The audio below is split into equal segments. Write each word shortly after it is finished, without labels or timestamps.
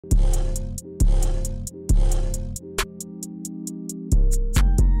Well,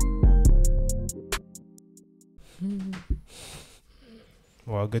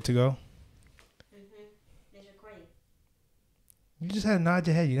 good to go? It's recording. You just had to nod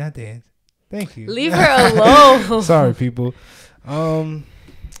your head. You didn't have to answer. Thank you. Leave her alone. Sorry, people. Dang.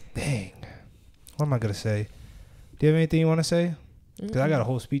 What am I going to say? Do you have anything you want to say? Because I got a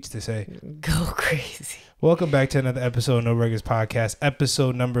whole speech to say. Go crazy. Welcome back to another episode of No Regulars Podcast,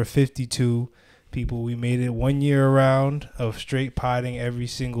 episode number 52. People, we made it 1 year around of straight potting every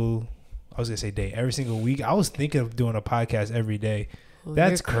single, I was going to say day, every single week. I was thinking of doing a podcast every day. Well,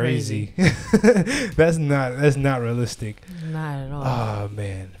 That's crazy. That's not realistic. Not at all. Oh,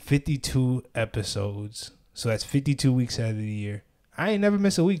 man. 52 episodes. So that's 52 weeks out of the year. I ain't never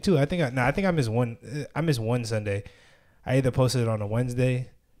miss a week, too. I think I missed one. I missed one Sunday. I either posted it on a Wednesday.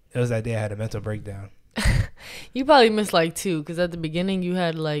 It was that day I had a mental breakdown. You probably missed like two, because at the beginning you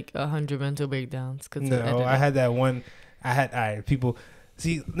had like 100 mental breakdowns. No, I had that one. All right, people.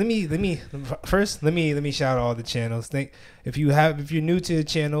 See, let me shout out all the channels. If you're new to the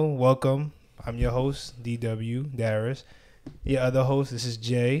channel, welcome. I'm your host, DW Darris. Your other host, this is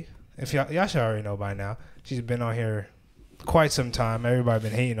Jay. If y'all should already know by now. She's been on here quite some time. Everybody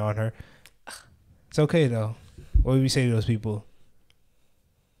been hating on her. It's okay though. What would we say to those people?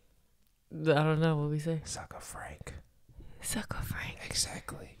 I don't know what we say. Sucker Frank. Sucker Frank.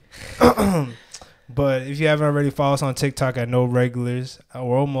 Exactly. But if you haven't already, follow us on TikTok at No Regulars.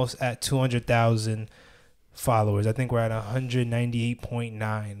 We're almost at 200,000 followers. I think we're at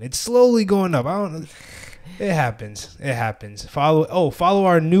 198.9. It's slowly going up. It happens. Follow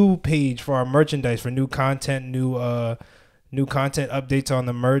our new page for our merchandise, for new content, new content updates on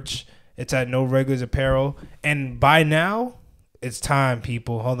the merch. It's at No Regulars Apparel. And by now, it's time,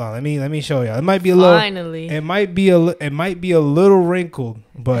 people. Hold on. Let me show y'all. It might be a little. Finally. It might be a little wrinkled,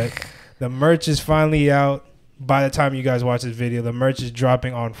 but the merch is finally out. By the time you guys watch this video, the merch is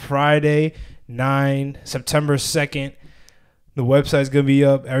dropping on Friday, September 2nd. The website's gonna be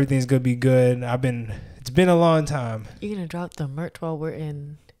up. Everything's gonna be good. It's been a long time. You're gonna drop the merch while we're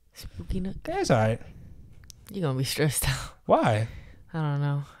in Spooky Nook? That's all right. You're gonna be stressed out. Why? I don't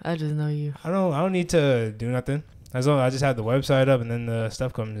know. I just know you. I don't need to do nothing. As long as I just have the website up and then the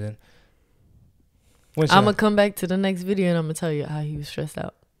stuff comes in. I'm gonna come back to the next video and I'm gonna tell you how he was stressed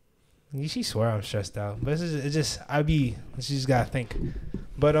out. She swear I'm stressed out, but she just gotta think.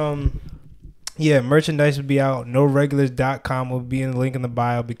 But yeah, merchandise will be out. NoRegulars.com will be in the link in the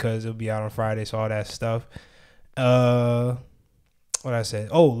bio because it'll be out on Friday. So all that stuff. What I said?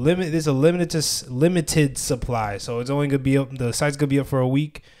 Oh, there's a limited supply, so it's only gonna be up. The site's gonna be up for a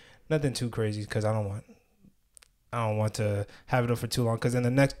week. Nothing too crazy because I don't want to have it up for too long because then the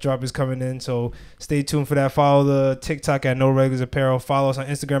next drop is coming in. So stay tuned for that. Follow the TikTok at No Regulars Apparel. Follow us on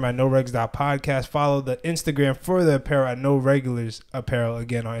Instagram at noregs.podcast. Follow the Instagram for the apparel at No Regulars Apparel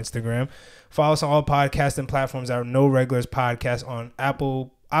again on Instagram. Follow us on all podcasting platforms at No Regulars Podcast on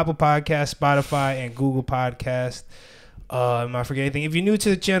Apple Podcasts, Spotify, and Google Podcasts. Am I forgetting anything? If you're new to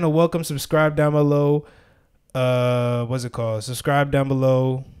the channel, welcome. Subscribe down below. What's it called? Subscribe down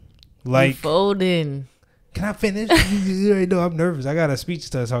below. Like. Folding. Can I finish? You already know I'm nervous. I got a speech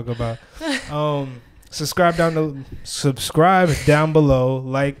to talk about. Subscribe down below.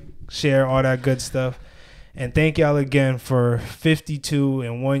 Like, share, all that good stuff. And thank y'all again for 52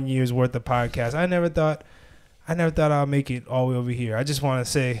 and 1 year's worth of podcasts. I never thought I'll make it all the way over here. I just want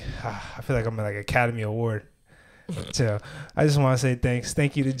to say, I feel like I'm like Academy Award. So I just want to say thanks.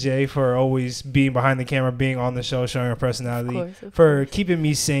 Thank you to Jay for always being behind the camera, being on the show, showing her personality, of for course. keeping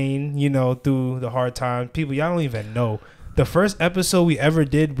me sane, through the hard times. People, y'all don't even know. The first episode we ever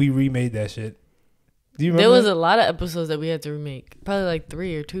did, we remade that shit. Do you remember? There was a lot of episodes that we had to remake. Probably like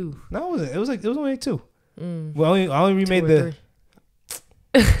 3 or 2. No, it was only 2. Mm. Well, I only remade 2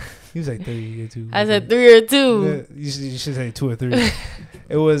 or 3. He was like 3 or 2. I said 3 or 2. Yeah, you should say 2 or 3.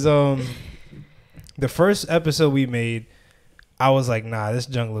 It was the first episode we made. I was like, nah, this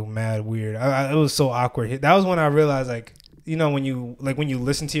junk looked mad weird. It was so awkward. That was when I realized, like, when you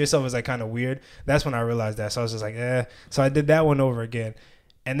listen to yourself, it's like kind of weird. That's when I realized that. So I was just like, So I did that one over again.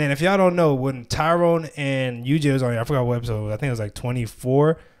 And then if y'all don't know, when Tyrone and UJ was on here, I forgot what episode it was. I think it was like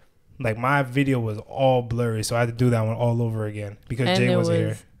 24. Like, my video was all blurry, so I had to do that one all over again because Jay wasn't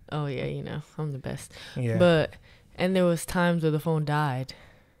here. Oh yeah, I'm the best. Yeah. And there was times where the phone died.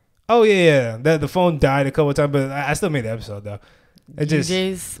 Oh yeah. The phone died a couple of times, but I still made the episode though.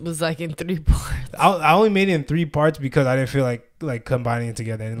 UJ's was like in 3 parts. I only made it in 3 parts because I didn't feel like combining it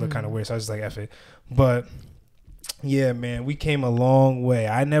together and it looked kind of weird. So I was just like, F it. But yeah, man, we came a long way.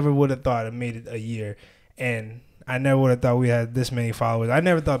 I never would have thought it made it a year. And I never would have thought we had this many followers. I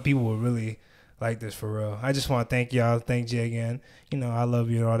never thought people would really like this for real. I just want to thank y'all. Thank Jay again. You know, I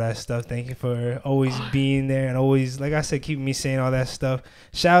love you and all that stuff. Thank you for always being there and always, like I said, keeping me saying all that stuff.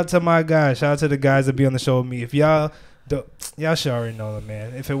 Shout out to my guys. Shout out to the guys that be on the show with me. If y'all should already know them,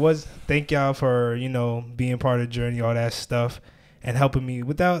 man. If it was, thank y'all for, you know, being part of the journey, all that stuff, and helping me.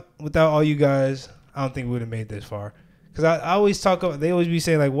 Without all you guys, I don't think we would have made this far. Because I always they always be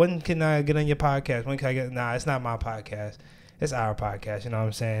saying, like, when can I get on your podcast? When can I get, nah, it's not my podcast. It's our podcast, you know what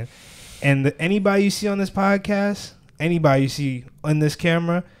I'm saying? And anybody you see on this podcast, anybody you see on this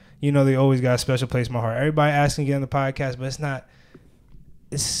camera, you know they always got a special place in my heart. Everybody asking to get on the podcast, but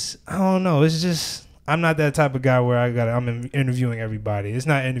I don't know. It's just, I'm not that type of guy where I'm interviewing everybody. It's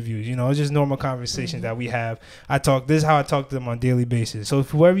not interviews, you know. It's just normal conversations that we have. This is how I talk to them on a daily basis. So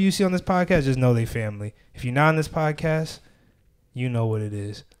if whoever you see on this podcast, just know they family. If you're not on this podcast, you know what it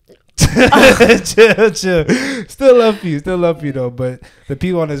is. chill. Still love you though. But the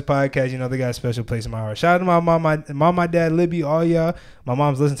people on this podcast, you know, they got a special place in my heart. Shout out to my mom, my dad, Libby, all y'all. My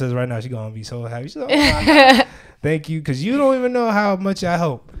mom's listening to this right now. She's gonna be so happy. She's like, oh, thank you, because you don't even know how much I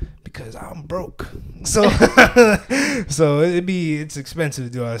help, because I'm broke. So it's expensive to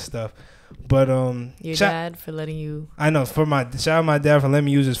do all that stuff. But your dad for letting you. I know, shout out to my dad for letting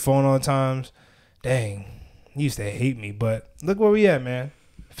me use his phone all the times. Dang, he used to hate me, but look where we at, man.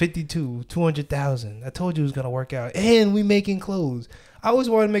 52, 200,000. I told you it was gonna work out, and we making clothes. I always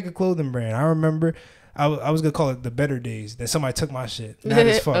wanted to make a clothing brand. I remember I was gonna call it the Better Days. Then somebody took my shit. Not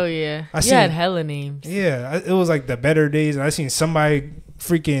as fuck. Oh yeah, you had hella names. Yeah, it was like the Better Days, and I seen somebody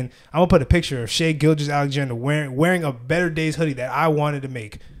freaking. I'm gonna put a picture of Shea Gilgeous-Alexander wearing a Better Days hoodie that I wanted to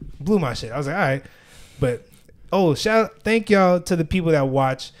make. Blew my shit. I was like, all right, but thank y'all to the people that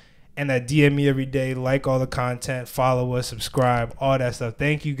watch and that DM me every day, like all the content, follow us, subscribe, all that stuff.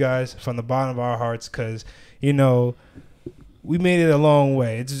 Thank you guys from the bottom of our hearts, because, you know, we made it a long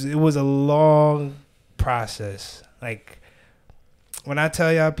way. It was a long process. Like, when I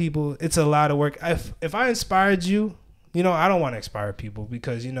tell y'all people, it's a lot of work. If I inspired you, you know, I don't want to inspire people,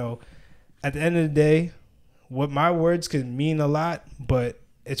 because, you know, at the end of the day, what my words can mean a lot, but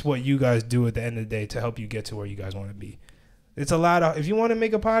it's what you guys do at the end of the day to help you get to where you guys want to be. It's a lot of, if you want to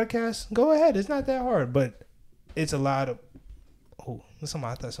make a podcast, go ahead. It's not that hard, but it's a lot of, I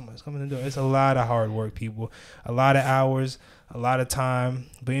thought somebody's coming in the door. It's a lot of hard work, people. A lot of hours, a lot of time.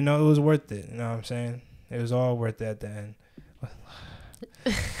 But, you know, it was worth it. You know what I'm saying? It was all worth it at the end.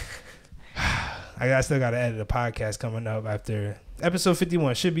 I still got to edit a podcast coming up after episode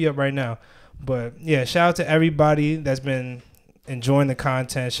 51. Should be up right now. But, yeah, shout out to everybody that's been enjoying the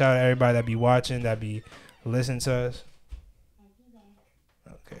content. Shout out to everybody that be watching, that be listening to us.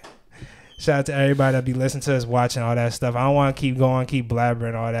 Okay. Shout out to everybody that be listening to us, watching, all that stuff. I don't want to keep going, keep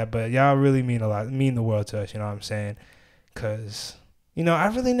blabbering, all that, but y'all really mean a lot, mean the world to us, you know what I'm saying? Because, you know, I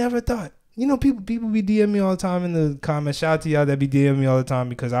really never thought. You know, people be DMing me all the time in the comments. Shout out to y'all that be DMing me all the time,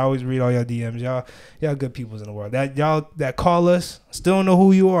 because I always read all y'all DMs. Y'all good peoples in the world. Y'all that call us, still don't know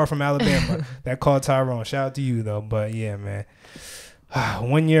who you are from Alabama. That call Tyrone. Shout out to you though. But yeah, man.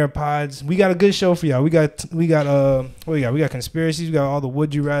 1 year of pods. We got a good show for y'all. We got conspiracies. We got all the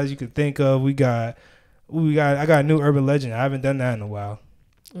would you rather you could think of. I got a new urban legend. I haven't done that in a while.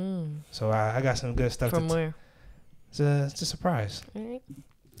 So I got some good stuff. From where? It's a surprise. All right.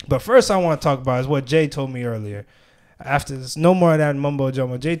 But first I want to talk about is what Jay told me earlier. After this, no more of that mumbo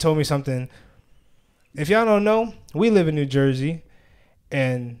jumbo. Jay told me something. If y'all don't know, we live in New Jersey,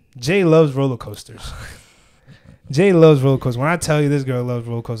 and Jay loves roller coasters. Jay loves roller coasters. When I tell you this girl loves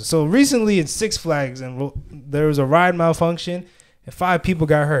roller coasters. So recently in Six Flags, and there was a ride malfunction, and 5 people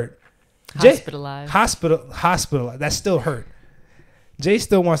got hurt. Hospitalized. Hospitalized. That still hurt. Jay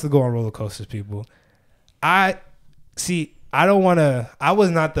still wants to go on roller coasters, people. I was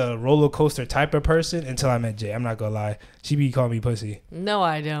not the roller coaster type of person until I met Jay. I'm not gonna lie. She be calling me pussy. No,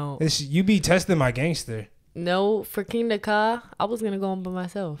 I don't. You be testing my gangster. No, for King the Car, I was gonna go on by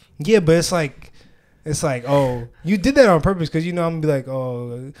myself. Yeah, but it's like, oh, you did that on purpose, because you know I'm gonna be like,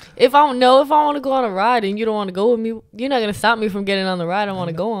 oh. If I want to go on a ride and you don't want to go with me, you're not gonna stop me from getting on the ride I want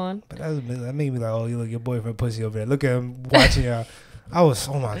to go on. But that made me like, oh, you look, your boyfriend pussy over there. Look at him watching y'all.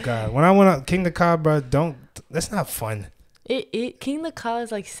 Oh my God. When I went on King the Car, bro, that's not fun. King the Car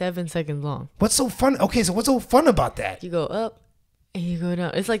is like 7 seconds long. What's so fun? Okay, so what's so fun about that? You go up and you go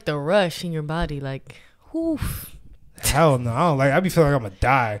down. It's like the rush in your body, like, whoo. Hell no, I don't like. I be feeling like I'm gonna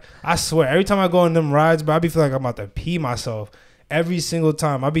die. I swear, every time I go on them rides, but I be feeling like I'm about to pee myself every single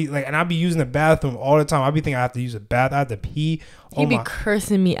time. I be using the bathroom all the time. I be thinking I have to use a bath. I have to pee. You be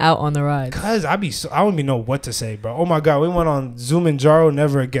cursing me out on the ride. Cause I don't even know what to say, bro. Oh my God, we went on Zoom and Jaro,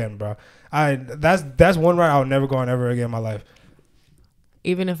 never again, bro. That's one ride I'll never go on ever again in my life.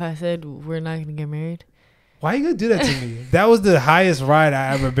 Even if I said we're not gonna get married. Why you gonna do that to me? That was the highest ride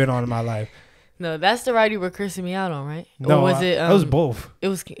I ever been on in my life. No, that's the ride you were cursing me out on, right? No, or was it? It was both. It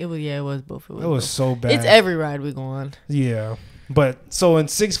was yeah, it was both. It was so bad. It's every ride we go on. Yeah. But so in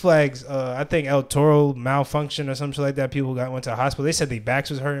Six Flags, I think El Toro malfunctioned or something like that. People went to the hospital. They said their backs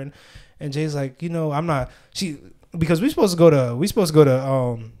was hurting, and Jay's like, I'm not. Because we supposed to go to what's it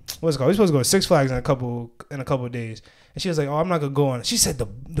called? We're supposed to go to Six Flags in a couple of days, and she was like, oh, I'm not gonna go on. She said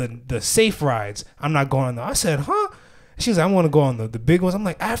the safe rides, I'm not going on. I said, huh? She was like, I want to go on the big ones. I'm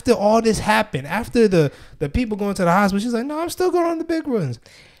like, after all this happened, after the people going to the hospital, she's like, no, I'm still going on the big ones.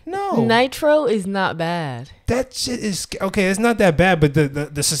 No, Nitro is not bad. That shit is okay. It's not that bad, but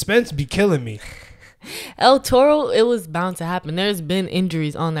the suspense be killing me. El Toro, it was bound to happen. There's been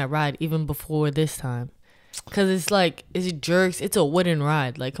injuries on that ride even before this time, cause it's jerks. It's a wooden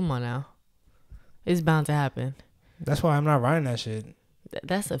ride. Like, come on now, it's bound to happen. That's why I'm not riding that shit.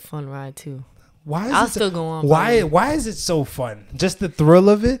 That's a fun ride too. Why is I'll it still go on. Why is it so fun? Just the thrill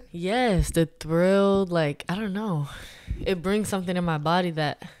of it? Yes, the thrill. Like, I don't know. It brings something in my body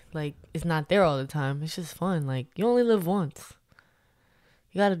that, like, is not there all the time. It's just fun. Like, you only live once.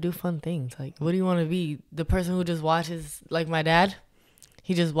 You got to do fun things. Like, what do you want to be? The person who just watches, like my dad?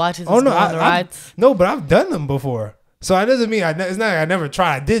 He just watches us go on the rides? No, but I've done them before. So that doesn't mean, it's not like I never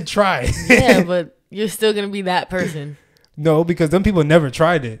tried. I did try. Yeah, but you're still going to be that person. No, because them people never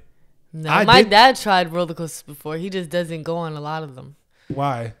tried it. No, my dad tried roller coasters before. He just doesn't go on a lot of them.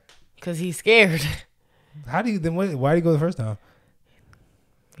 Why? Because he's scared. Why did he go the first time?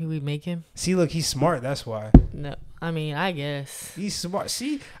 We make him. See, look, he's smart. That's why. No, I mean, I guess he's smart.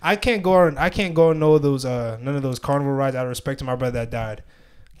 See, I can't go on none of those carnival rides out of respect to my brother that died.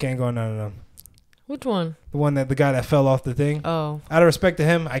 Can't go on none of them. Which one? The guy that fell off the thing. Oh. Out of respect to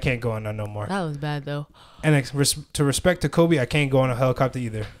him, I can't go on none no more. That was bad though. And to respect to Kobe, I can't go on a helicopter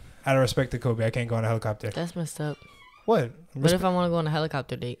either. Out of respect to Kobe, I can't go on a helicopter. That's messed up. What? What if I want to go on a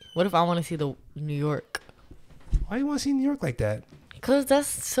helicopter date? What if I want to see the New York? Why you want to see New York like that? Because that's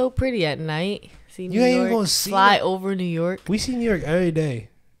so pretty at night. See New you ain't York, even gonna see fly that. over New York. We see New York every day.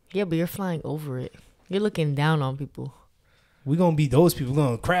 Yeah, but you're flying over it. You're looking down on people. We gonna be those people. We're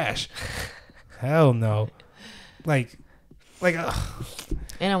gonna crash. Hell no. Like.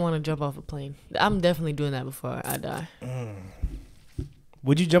 And I want to jump off a plane. I'm definitely doing that before I die.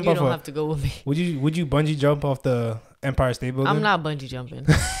 Would you jump off? You don't have to go with me. Would you bungee jump off the Empire State Building? I'm not bungee jumping.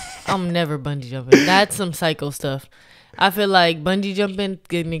 I'm never bungee jumping. That's some psycho stuff. I feel like bungee jumping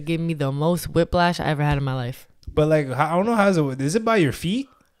gonna give me the most whiplash I ever had in my life. But like, I don't know how is it by your feet?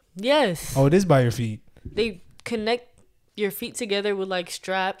 Yes. Oh, it is by your feet. They connect your feet together with like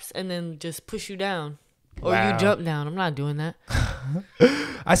straps and then just push you down. Or wow. You jump down. I'm not doing that.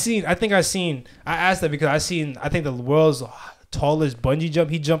 I asked that because I think the world's tallest bungee jump.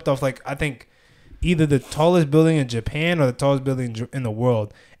 He jumped off like, I think either the tallest building in Japan or the tallest building in the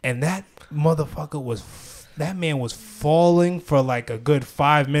world. And that motherfucker that man was falling for like a good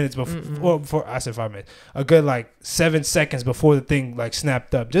 5 minutes before, I said 5 minutes, a good like 7 seconds before the thing like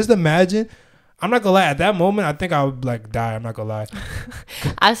snapped up. Just imagine. I'm not gonna lie. At that moment, I think I would like die. I'm not gonna lie.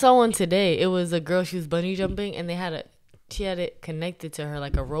 I saw one today. It was a girl. She was bungee jumping, and she had it connected to her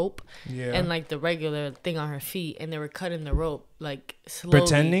like a rope, and like the regular thing on her feet, and they were cutting the rope like slowly.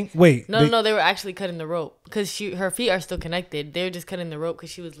 Pretending? Wait. No, they were actually cutting the rope because her feet are still connected. They were just cutting the rope because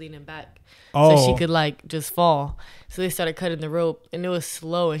she was leaning back, so she could like just fall. So they started cutting the rope, and it was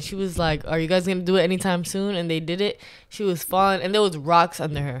slow. And she was like, "Are you guys gonna do it anytime soon?" And they did it. She was falling, and there was rocks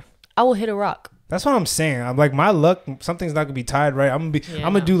under her. I will hit a rock. That's what I'm saying. I'm like, my luck, something's not gonna be tied right. I'm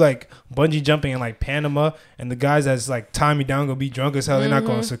gonna do like bungee jumping in like Panama, and the guys that's like tying me down gonna be drunk as hell. They're not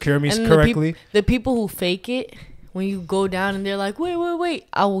gonna secure me correctly. The people who fake it, when you go down and they're like, wait,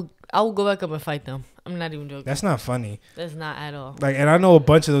 I will go back up and fight them. I'm not even joking. That's not funny. That's not at all. Like, and I know a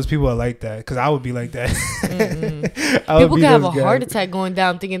bunch of those people are like that because I would be like that. People can have a heart attack going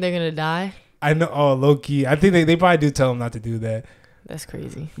down thinking they're gonna die. I know. Oh, low key. I think they probably do tell them not to do that. That's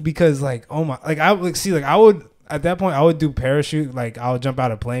crazy. Because like, oh my, like I would see, like I would at that point I would do parachute. Like I would jump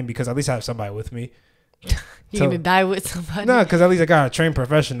out of a plane because at least I have somebody with me. You're gonna die with somebody? No, because at least I got a trained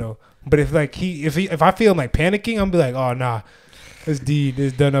professional. But if I feel like panicking, I'm be like, oh nah, this deed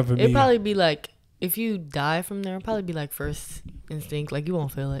is done up for me. It'd probably be like, if you die from there, it'd probably be like first instinct, like you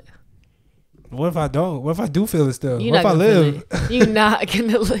won't feel it. What if I don't? What if I do feel it still? You're what if I live? You're not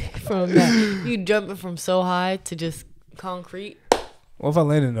gonna live from that. You jumping from so high to just concrete. What if I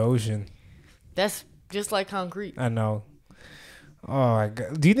land in the ocean? That's just like concrete. I know. Oh my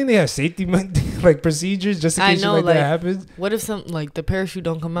god! Do you think they have safety like procedures just in I case know, shit like that like- happens? What if some like the parachute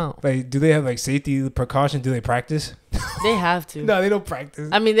don't come out? Like, do they have like safety precautions? Do they practice? They have to. No, they don't practice.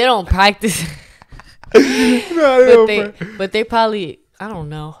 I mean, they don't practice, No, they don't. but they probably. I don't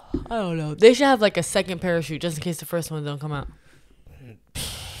know. They should have like a second parachute just in case the first one don't come out.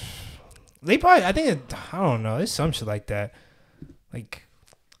 They probably. I think. I don't know. There's some shit like that. Like,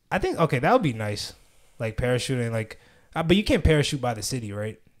 I think okay, that would be nice. Like parachuting, like, but you can't parachute by the city,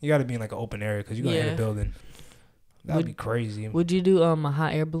 right? You got to be in like an open area because you're gonna hit Yeah. a building. That would be crazy. Would you do a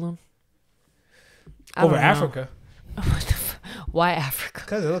hot air balloon? I Over don't know. Africa. Why Africa?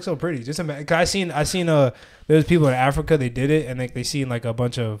 Cause it looks so pretty. Just imagine. Cause I seen there's people in Africa. They did it and they seen like a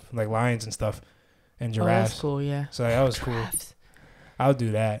bunch of like lions and stuff, and Oh, giraffes. that's cool. Yeah. So that was cool. Giraffes. I'll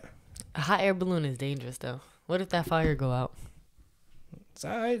do that. A hot air balloon is dangerous though. What if that fire go out? It's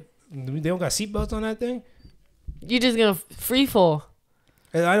alright. They don't got seatbelts on that thing. You're just gonna free fall.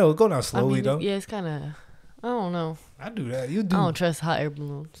 And I know, go down slowly though. Yeah, it's kind of. I don't know. I do that. You I do, don't trust hot air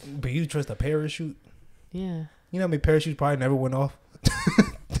balloons. but you trust a parachute. Yeah. You know how many parachutes probably never went off?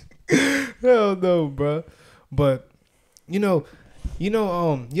 Hell no, bro. But you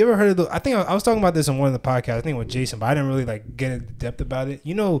ever heard of the? I think I was talking about this on one of the podcasts. I think with Jason, but I didn't really like get into depth about it.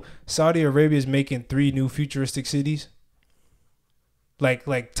 You know, Saudi Arabia is making 3 new futuristic cities. Like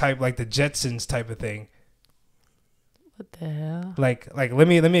the Jetsons type of thing. What the hell? Like let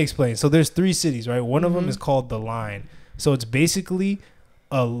me explain. So there's 3 cities, right? One of them Mhm. is called the Line. So it's basically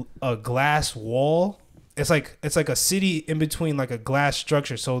a glass wall. It's like a city in between like a glass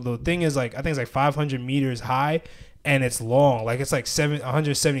structure. So the thing is like I think it's like 500 meters high and it's long. Like it's like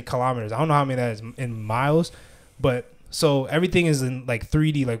 170 kilometers. I don't know how many that is in miles, but so everything is in like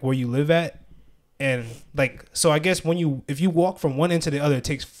 3D, like where you live at. And like, so I guess if you walk from one end to the other, it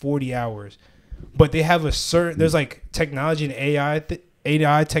takes 40 hours. But they have there's like technology and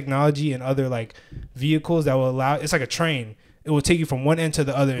AI technology and other like vehicles that will allow, it's like a train. It will take you from one end to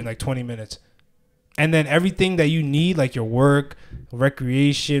the other in like 20 minutes. And then everything that you need, like your work,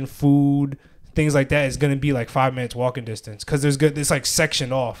 recreation, food, things like that is going to be like 5 minutes walking distance. Cause it's like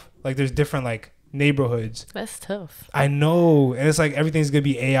sectioned off. Like there's different like neighborhoods. That's tough. I know. And it's like everything's going to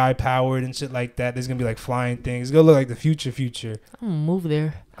be AI powered and shit like that. There's going to be like flying things. It's going to look like the future. I'm gonna move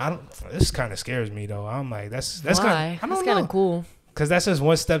there. This kind of scares me though. I'm like, that's Why? kind of, I don't That's kind know. of cool. Cause that's just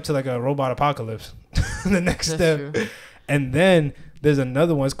one step to like a robot apocalypse. The next That's step. true. And then there's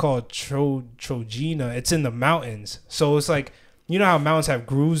another one. It's called Trojena. It's in the mountains. So it's like, you know how mountains have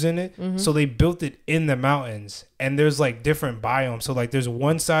grooves in it? Mhm. So they built it in the mountains. And there's like different biomes. So like there's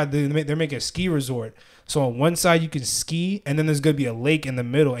one side, they're making a ski resort. So on one side you can ski and then there's going to be a lake in the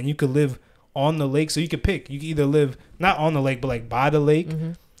middle. And you could live on the lake. So you could pick. You could either live not on the lake, but like by the lake,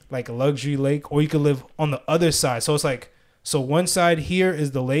 like a luxury lake. Or you could live on the other side. So it's like, so one side here is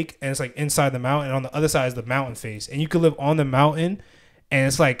the lake and it's like inside the mountain, and on the other side is the mountain face. And you could live on the mountain and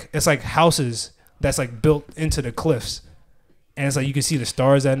it's like houses that's like built into the cliffs. And it's like you can see the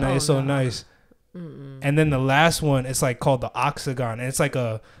stars at night. Oh, it's so no. nice. And then the last one, it's like called the Octagon. And it's like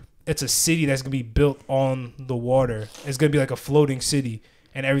it's a city that's gonna be built on the water. It's gonna be like a floating city,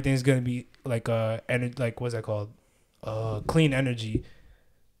 and everything's gonna be like what's that called? Clean energy.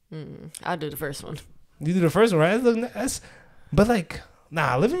 I'll do the first one. You do the first one, right? But like,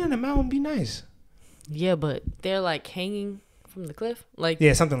 nah, living in a mountain would be nice. Yeah, but they're like hanging from the cliff. Like,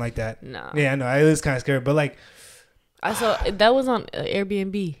 Yeah, something like that. nah. Yeah, I know. It is kind of scary, but like, I saw that was on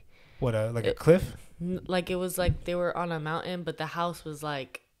Airbnb. what a cliff? Like it was like they were on a mountain, but the house was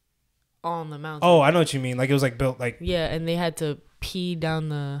like on the mountain. Oh, I know what you mean. Like it was like built like Yeah, and they had to pee down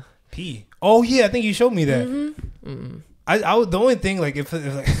the. pee. Oh yeah, I think you showed me that. Mm-hmm. I the only thing like if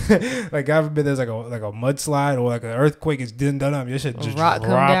like like God forbid there's like a mudslide or like an earthquake is done up, your shit A just rock come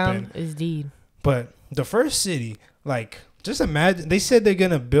dropping. down is deed. But the first city, like just imagine they said they're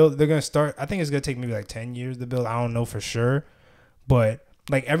gonna start. I think it's gonna take maybe like 10 years to build. I don't know for sure, but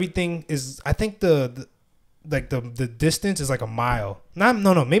like everything is. I think the distance is like a mile.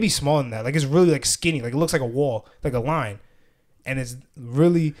 No, maybe smaller than that. Like it's really like skinny. Like it looks like a wall, like a line, and it's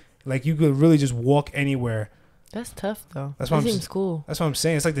really like you could really just walk anywhere. That's tough though. That's what That I'm seems cool. That's what I'm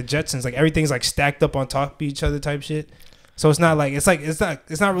saying. It's like the Jetsons. Like everything's like stacked up on top of each other type shit. So it's not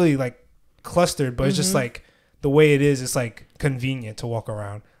really like clustered, but it's just like the way it is. It's like convenient to walk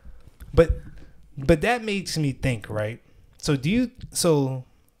around. But that makes me think, right? So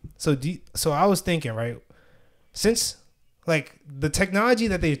I was thinking, right? Since like the technology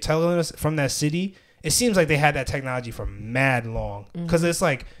that they're telling us from that city, it seems like they had that technology for mad long. Because it's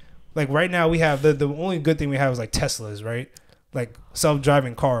like right now we have the only good thing we have is like Teslas, right? Like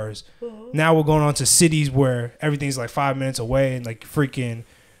self-driving cars. Now we're going on to cities where everything's like 5 minutes away and like freaking,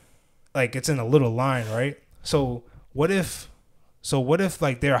 like it's in a little line, right? So what if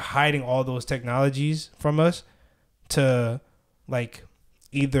like they're hiding all those technologies from us to like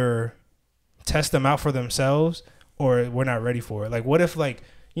either test them out for themselves or we're not ready for it? Like what if like,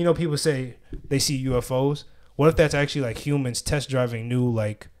 you know, people say they see UFOs. What if that's actually like humans test driving new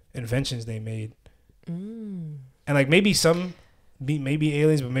like inventions they made? And like maybe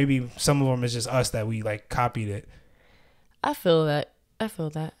aliens, but maybe some of them is just us that we like copied it. I feel that.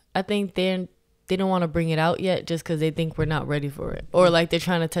 I think they don't want to bring it out yet just because they think we're not ready for it, or like they're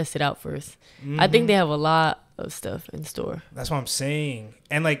trying to test it out first. I think they have a lot of stuff in store. That's what I'm saying.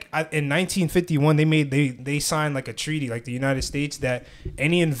 And like in 1951, they signed like a treaty, like the United States, that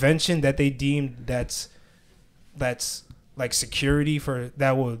any invention that they deemed that's like security for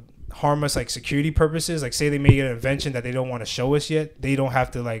that would harm us, like security purposes, like say they made an invention that they don't want to show us yet, they don't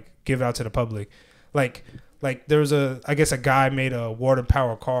have to like give it out to the public. Like there's I guess a guy made a water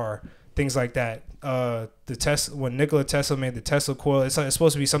power car, things like that. When Nikola Tesla made the Tesla coil, it's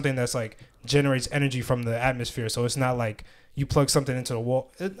supposed to be something that's like generates energy from the atmosphere, so it's not like you plug something into the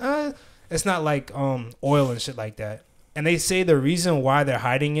wall. It's not like oil and shit like that. And they say the reason why they're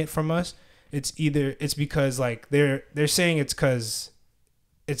hiding it from us, it's because like they're saying it's because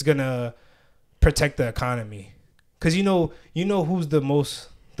it's gonna protect the economy. Because you know who's the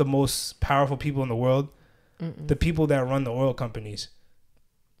most powerful people in the world? The people that run the oil companies.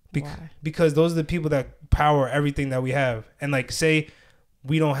 Because those are the people that power everything that we have. And like say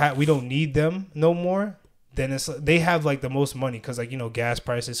we don't need them no more, then it's they have like the most money because like, you know, gas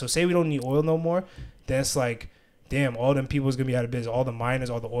prices. So say we don't need oil no more, then it's like, damn, all them people is gonna be out of business. All the miners,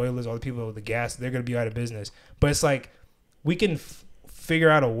 all the oilers, all the people with the gas, they're gonna be out of business. But it's like we can figure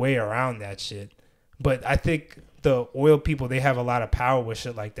out a way around that shit. But I think the oil people, they have a lot of power with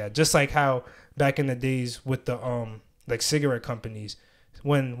shit like that. Just like how back in the days with the like cigarette companies,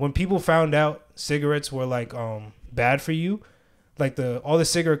 when people found out cigarettes were like bad for you, like all the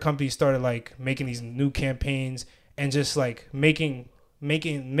cigarette companies started like making these new campaigns and just like making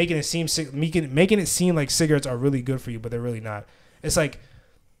it seem like cigarettes are really good for you, but they're really not. It's like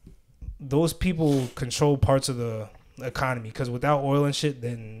those people control parts of the economy, because without oil and shit,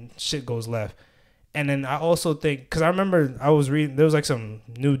 then shit goes left. And then I also think, because I remember I was reading, there was like some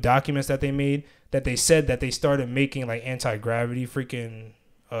new documents that they made that they said that they started making like anti-gravity freaking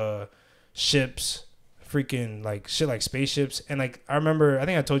ships, freaking like shit like spaceships. And like I remember, I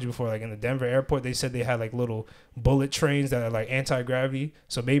think I told you before, like in the Denver airport, they said they had like little bullet trains that are like anti-gravity.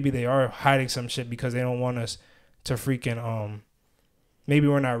 So maybe they are hiding some shit because they don't want us to freaking maybe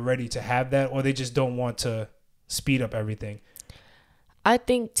we're not ready to have that, or they just don't want to speed up everything. I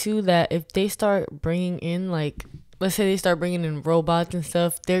think too that if they start bringing in, like, let's say they start bringing in robots and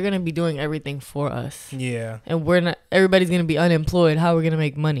stuff, they're gonna be doing everything for us. Yeah. And we're not. Everybody's gonna be unemployed. How are we gonna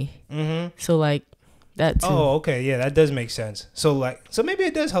make money? So like that too. Oh, okay, yeah, that does make sense. So maybe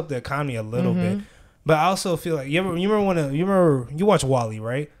it does help the economy a little bit. But I also feel like you watch WALL-E,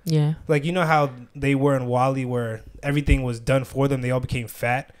 right? Yeah. Like, you know how they were in WALL-E where everything was done for them, they all became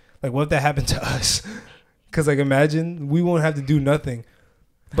fat. Like, what if that happened to us? Because, like, imagine we won't have to do nothing.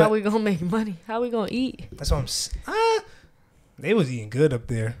 But how we gonna make money? How we gonna eat? That's what I'm they was eating good up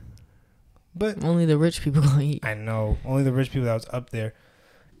there. But only the rich people gonna eat. I know. Only the rich people that was up there.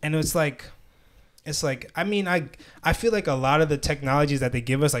 And it's like, I mean, I feel like a lot of the technologies that they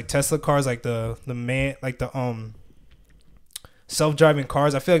give us, like Tesla cars, like the self-driving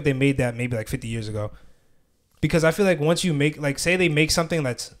cars, I feel like they made that maybe like 50 years ago. Because I feel like once you make, like, say they make something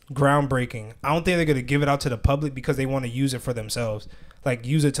that's groundbreaking, I don't think they're going to give it out to the public because they want to use it for themselves. Like,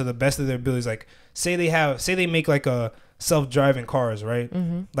 use it to the best of their abilities. Like, say they make like a self-driving cars, right?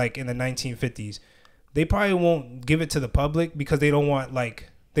 Like in the 1950s. They probably won't give it to the public because they don't want, like,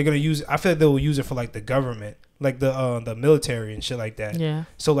 they're going to use, I feel like they'll use it for like the government, like the military and shit like that. Yeah.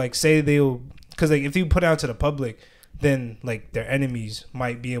 So like, say because like if you put it out to the public, then like their enemies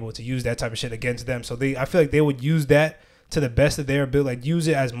might be able to use that type of shit against them. So I feel like they would use that to the best of their ability, like use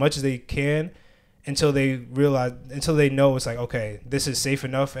it as much as they can until they know it's like, okay, this is safe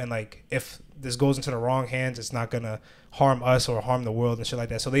enough. And like, if this goes into the wrong hands, it's not going to harm us or harm the world and shit like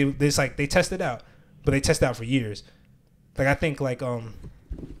that. So they test it out, but they test it out for years. Like, I think like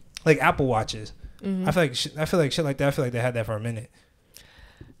Apple Watches. I feel like shit like that. I feel like they had that for a minute.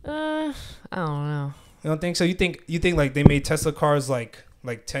 I don't know. You don't think so? You think like they made Tesla cars like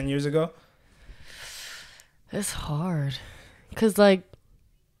 10 years ago? It's hard. Cause like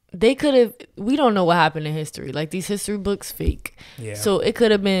they could have, we don't know what happened in history. Like, these history books fake. Yeah. So it could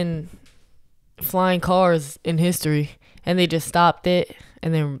have been flying cars in history and they just stopped it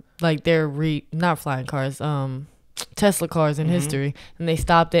and then like their not flying cars, Tesla cars in history, and they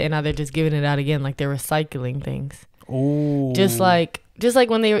stopped it, and now they're just giving it out again, like they're recycling things. Oh, just like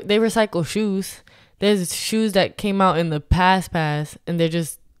when they recycle shoes. There's shoes that came out in the past, and they're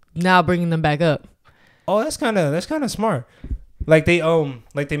just now bringing them back up. Oh, that's kind of smart. Like they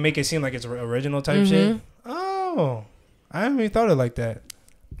make it seem like it's original type shit. Oh, I haven't even thought of it like that.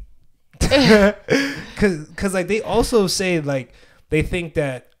 Cause like they also say like they think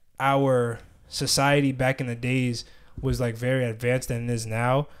that our society back in the days was like very advanced than it is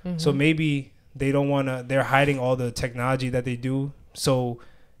now. So maybe they don't wanna. They're hiding all the technology that they do. So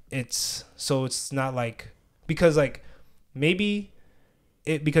it's not like, because like maybe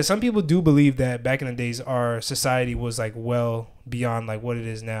it, because some people do believe that back in the days our society was like well beyond like what it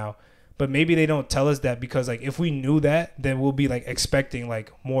is now. But maybe they don't tell us that because like if we knew that, then we'll be like expecting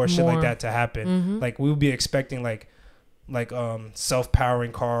like more shit like that to happen. Like we'll be expecting like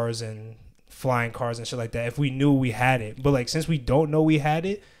self-powering cars and flying cars and shit like that if we knew we had it. But like since we don't know we had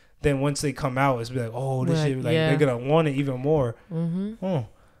it, then once they come out, it's be like, oh, this shit, like they're gonna want it even more. Oh,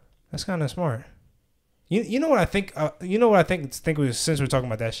 that's kind of smart. You know what I think? Think was, since we're talking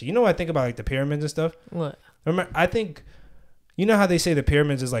about that shit. You know what I think about like the pyramids and stuff. What? Remember, I think. You know how they say the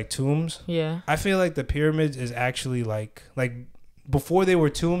pyramids is like tombs? Yeah. I feel like the pyramids is actually like before they were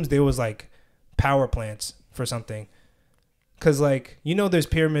tombs, there was like power plants for something. Cause like, you know, there's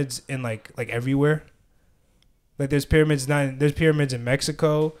pyramids in like everywhere. Like there's pyramids in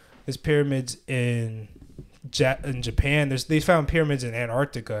Mexico. There's pyramids in Japan. They found pyramids in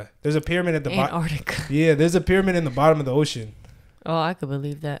Antarctica. There's a pyramid at the bottom. Antarctica. Yeah, there's a pyramid in the bottom of the ocean. Oh, I could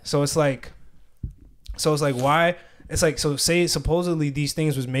believe that. So it's like why? It's like, so say supposedly these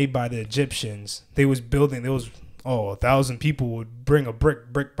things was made by the Egyptians. They was building. There was 1,000 people would bring a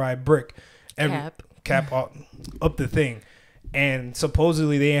brick by brick, cap up the thing, and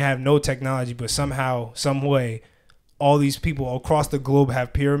supposedly they didn't have no technology, but somehow, some way, all these people across the globe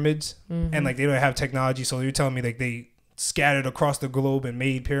have pyramids, and like they don't have technology. So you're telling me like they scattered across the globe and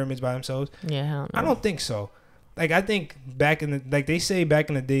made pyramids by themselves? Yeah, hell no. I don't think so. Like I think they say back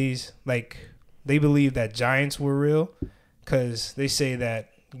in the days, like. They believe that giants were real because they say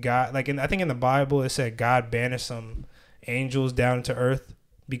that God, like I think in the Bible, it said God banished some angels down to earth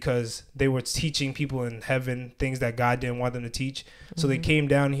because they were teaching people in heaven things that God didn't want them to teach. So they came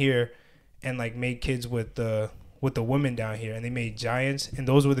down here and like made kids with the women down here, and they made giants. And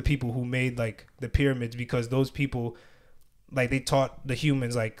those were the people who made like the pyramids, because those people, like they taught the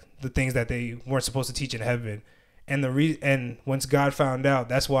humans like the things that they weren't supposed to teach in heaven. And and once God found out,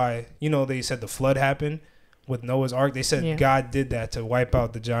 that's why, you know, they said the flood happened with Noah's Ark. They said God did that to wipe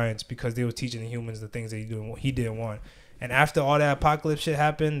out the giants because they were teaching the humans the things that he didn't want. And after all that apocalypse shit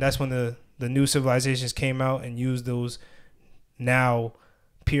happened, that's when the new civilizations came out and used those now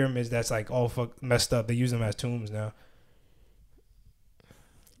pyramids that's like all messed up. They use them as tombs now.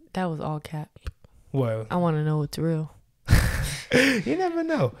 That was all cap. What? I want to know what's real. You never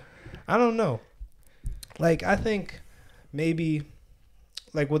know. I don't know. Like, I think maybe,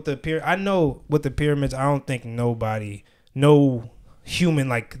 like, with the pyramids, I don't think no human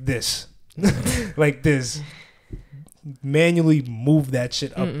like this, like this, manually move that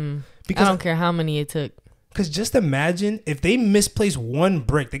shit up. Because I don't care how many it took. Because just imagine if they misplace one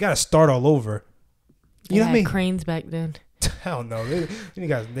brick, they got to start all over. You know what I mean? Cranes back then. Hell no.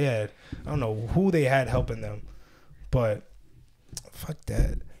 They had, I don't know who they had helping them, but fuck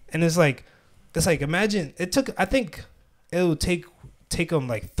that. And it's like, imagine I think it would take them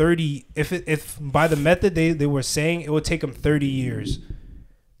like 30, if by the method they were saying, it would take them 30 years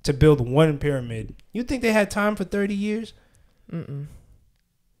to build one pyramid. You think they had time for 30 years? And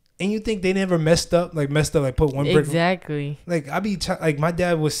you think they never messed up, like put one brick. Exactly. Like like my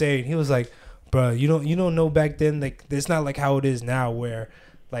dad was saying, he was like, bro, you don't know back then, like it's not like how it is now where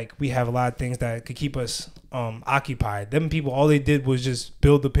like we have a lot of things that could keep us occupied. Them people, all they did was just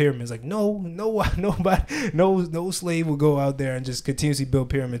build the pyramids. Like nobody, no slave will go out there and just continuously build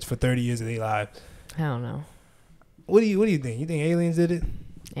pyramids for 30 years of their lives. I don't know. What do you think? You think aliens did it?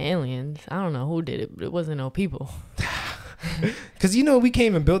 Aliens? I don't know who did it, but it wasn't no people. Because you know we can't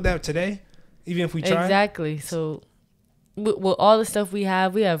even build that today, even if we tried. Exactly. So with all the stuff we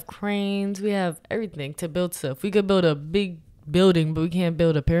have cranes, we have everything to build stuff. We could build a big building, but we can't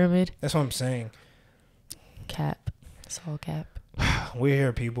build a pyramid. That's what I'm saying. Cap. It's all cap. We're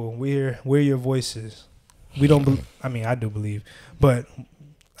here, people. We're your voices. We don't I mean, I do believe, but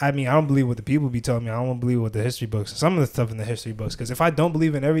I mean, I don't believe what the people be telling me. I don't believe what the history books, some of the stuff in the history books, because if I don't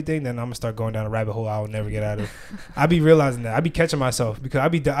believe in everything, then I'm gonna start going down a rabbit hole I will never get out of. I be realizing that. I be catching myself because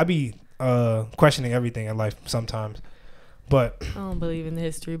I be questioning everything in life sometimes. But I don't believe in the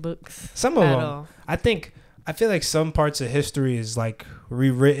history books. Some of at them, all. I feel like some parts of history is like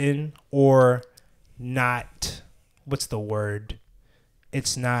rewritten or not. What's the word?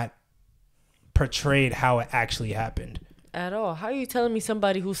 It's not portrayed how it actually happened. At all. How are you telling me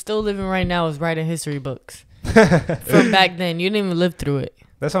somebody who's still living right now is writing history books from back then? You didn't even live through it.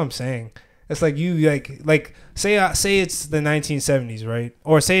 That's what I'm saying. It's like you like say it's the 1970s, right?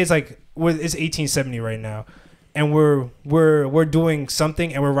 Or say it's like it's 1870 right now, and we're doing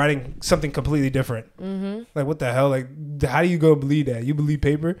something and we're writing something completely different. Mm-hmm. Like what the hell? Like how do you go believe that? You believe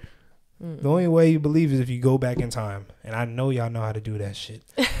paper? The only way you believe is if you go back in time, and I know y'all know how to do that shit.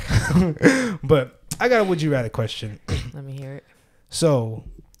 But I got a would you rather question. Let me hear it. So,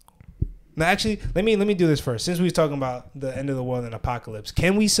 now actually, let me do this first. Since we was talking about the end of the world and apocalypse,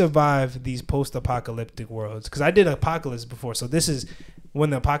 can we survive these post-apocalyptic worlds? Because I did apocalypse before, so this is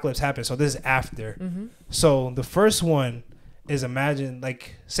when the apocalypse happens. So this is after. Mm-hmm. So the first one is imagine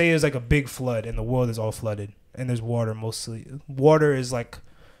like say there's like a big flood and the world is all flooded and there's water mostly. Water is like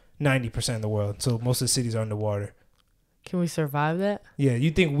 90% of the world, so most of the cities are underwater. Can we survive that? Yeah, you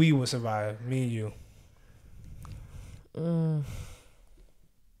think we will survive? Me and you.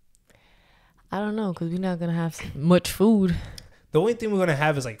 I don't know, because we're not going to have much food. The only thing we're going to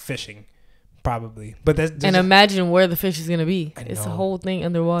have is like fishing, probably. But that's and imagine where the fish is going to be. It's a whole thing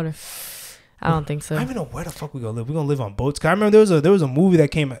underwater. I don't think so. I don't even know where the fuck we gonna live. We're gonna live on boats. Cause I remember there was a movie that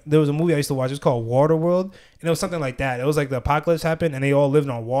came. There was a movie I used to watch. It's called Waterworld, and it was something like that. It was like the apocalypse happened, and they all lived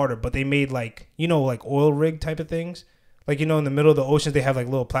on water, but they made like like oil rig type of things. Like in the middle of the ocean, they have like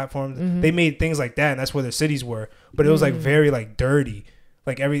little platforms. Mm-hmm. They made things like that, and that's where their cities were. But it was like very like dirty.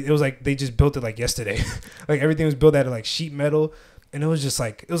 Like it was like they just built it like yesterday. Like everything was built out of like sheet metal, and it was just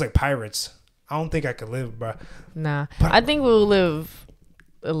like it was like pirates. I don't think I could live, bro. Nah, but I think we'll live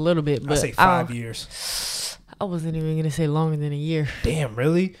a little bit, but I say 5 years. I wasn't even gonna say longer than a year. Damn,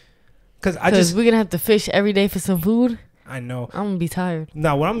 really? Because we're gonna have to fish every day for some food. I know. I'm gonna be tired.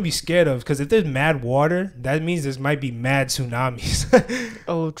 No, what I'm gonna be scared of, because if there's mad water, that means there might be mad tsunamis.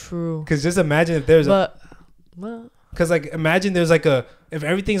 Oh, true. Because just imagine if there's because like imagine there's like if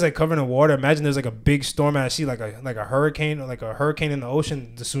everything's like covered in water, imagine there's like a big storm out of sea, like a hurricane, or like a hurricane in the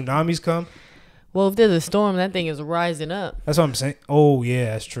ocean, the tsunamis come. Well, if there's a storm, that thing is rising up. That's what I'm saying. Oh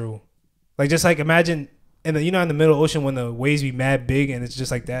yeah, that's true. Like just like imagine in the in the middle ocean when the waves be mad big and it's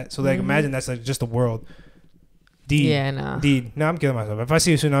just like that. So like imagine that's like just the world. Yeah, no. No, I'm killing myself. If I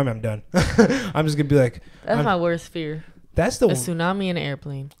see a tsunami, I'm done. I'm just gonna be like. That's my worst fear. That's a tsunami in an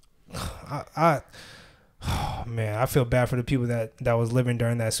airplane. Oh man, I feel bad for the people that was living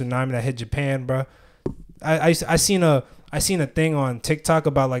during that tsunami that hit Japan, bro. I seen a thing on TikTok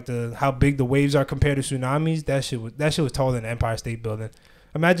about like how big the waves are compared to tsunamis. That shit was taller than the Empire State Building.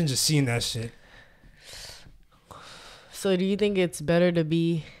 Imagine just seeing that shit. So do you think it's better to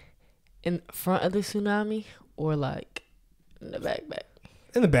be in front of the tsunami or like in the backpack?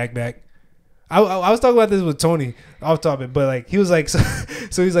 In the backpack. I was talking about this with Tony off topic, but like he was like,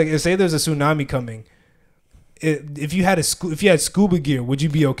 so he's like, say there's a tsunami coming. If you had scuba gear, would you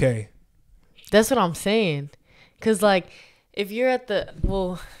be okay? That's what I'm saying. Cause like if you're at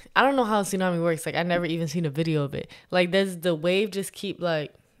I don't know how a tsunami works. Like I never even seen a video of it. Like does the wave just keep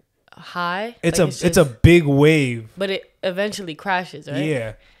like high? It's a big wave, but it eventually crashes, right?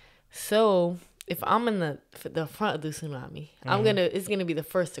 Yeah. So if I'm in the front of the tsunami, it's gonna be the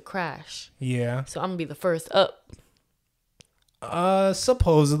first to crash. Yeah. So I'm gonna be the first up.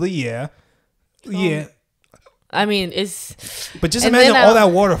 Supposedly, yeah. Yeah. I mean, But just imagine all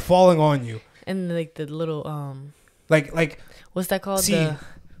that water falling on you. And like the little like what's that called?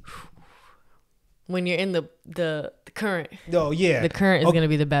 When you're in the current. Oh yeah. The current is gonna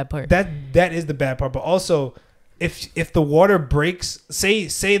be the bad part. That is the bad part. But also, if the water breaks, say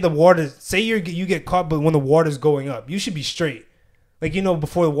you get caught, but when the water's going up, you should be straight. Like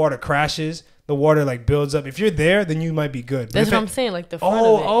before the water crashes, the water like builds up. If you're there, then you might be good. That's what I'm saying. Like the front of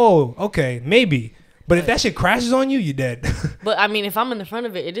it. Oh, okay, maybe. But if that shit crashes on you, you're dead. But I mean, if I'm in the front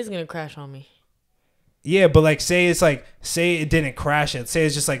of it, it is gonna crash on me. Yeah, but like say it didn't crash it. Say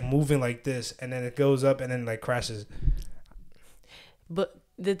it's just like moving like this, and then it goes up and then like crashes. But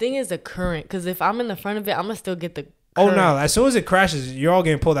the thing is the current, because if I'm in the front of it, I'm gonna still get the current. Oh no! As soon as it crashes, you're all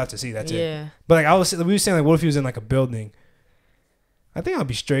getting pulled out to sea. That's it. Yeah. But like we were saying, like, what if he was in like a building? I think I'll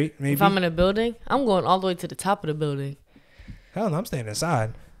be straight. Maybe if I'm in a building, I'm going all the way to the top of the building. Hell no, I'm staying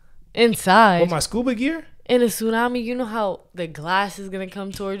inside. Inside. With my scuba gear? In a tsunami, you know how the glass is going to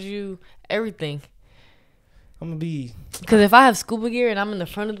come towards you? Everything. I'm going to be... Because if I have scuba gear and I'm in the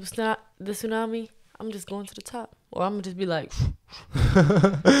front of the tsunami, I'm just going to the top. Or I'm going to just be like...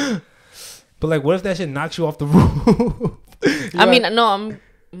 But like, what if that shit knocks you off the roof? I mean, no, I'm.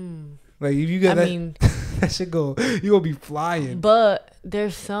 Like if you got I that, mean, that shit go, you gonna be flying. but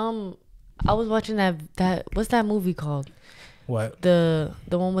there's some. I was watching that. What's that movie called? What? The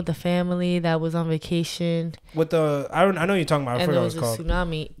one with the family that was on vacation. With the I know you're talking about. I And forgot there what was it's a called.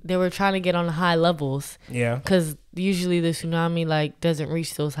 tsunami. They were trying to get on the high levels. Yeah. Because usually the tsunami like doesn't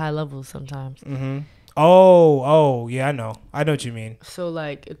reach those high levels sometimes. Mm-hmm. Oh, yeah, I know what you mean. So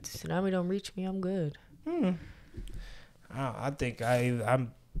like, if the tsunami don't reach me, I'm good. I think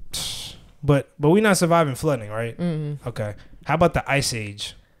I'm, but we not surviving flooding, right? Mm-mm. Okay. How about the ice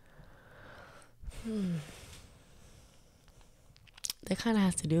age? That kind of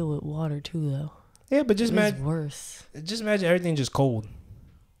has to deal with water too, though. Yeah, but just It's imagine, worse. everything just cold.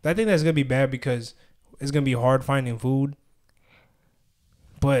 I think that's gonna be bad because it's gonna be hard finding food.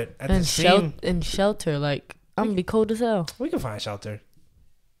 But at the same, shelter, like I'm gonna be cold as hell. we can find shelter.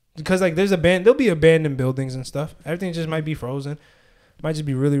 Because like there'll be abandoned buildings and stuff. Everything just might be frozen. Might just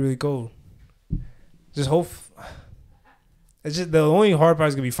be really, really cold. Just hope. It's just the only hard part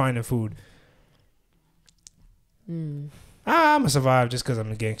is gonna be finding food. I'm gonna survive just because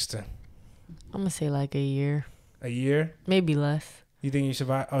I'm a gangster. I'm gonna say like a year, A year? maybe less. You think you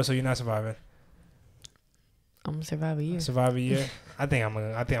survive? Oh, so you're not surviving? I'm gonna survive a year. Survive a year? I'm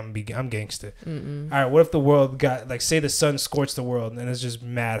gangster. Mm-mm. All right. What if the world got like say the sun scorched the world and it's just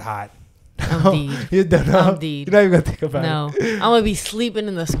mad hot? I'm deed. You're done. I'm deed. You're not even gonna think about No, it. I'm gonna be sleeping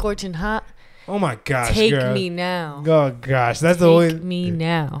in the scorching hot. Oh my gosh, Take girl. me now. Oh gosh, that's Take the only. me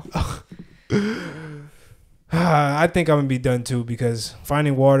now. I think I'm gonna be done too because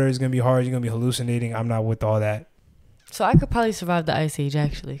finding water is gonna be hard. You're gonna be hallucinating. I'm not with all that. So I could probably survive the ice age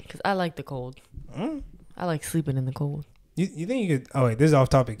actually, because I like the cold. I like sleeping in the cold. You think you could? Oh wait, this is off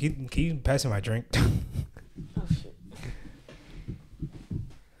topic. Can you pass me my drink? Oh shit.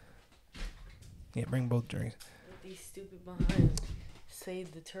 Yeah, bring both drinks. With these stupid behinds,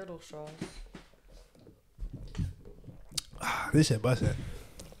 save the turtle straws. This shit busted.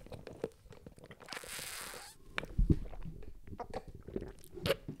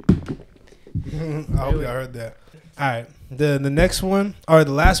 I hope y'all heard that. All right, the next one or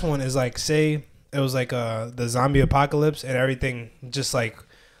the last one is like say it was like the zombie apocalypse and everything just like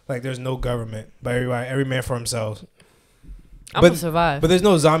there's no government but every man for himself. I'm gonna survive. But there's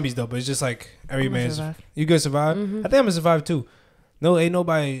no zombies though. But it's just like every I'm gonna man's. survive. You gonna survive? Mhm. I think I'm gonna survive too. No, ain't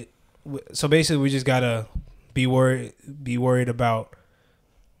nobody. So basically, we just gotta be worried about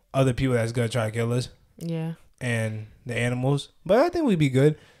other people that's gonna try to kill us Yeah. and the animals. But I think we'd be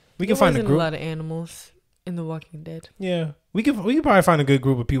good. We can There find a wasn't group. a lot of animals in The Walking Dead. Yeah, we can probably find a good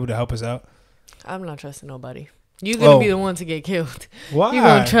group of people to help us out. I'm not trusting nobody. You're gonna Oh. be the one to get killed. Why? You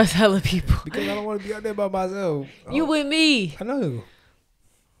gonna trust hella people. Because I don't want to be out there by myself. You with me? I know.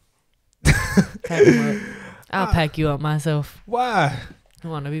 Pack 'em up. I'll pack you up myself. Why? I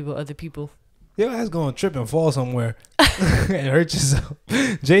want to be with other people. Your ass gonna trip and fall somewhere and hurt yourself.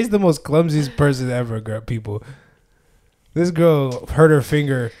 Jay's the most clumsiest person ever, girl. People. This girl hurt her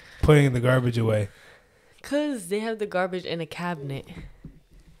finger putting the garbage away. Cause they have the garbage in a cabinet,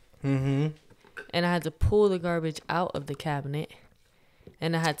 Mm-hmm. and I had to pull the garbage out of the cabinet,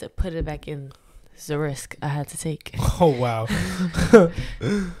 and I had to put it back in. It's a risk I had to take. Oh wow,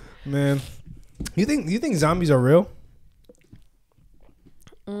 man. You think zombies are real?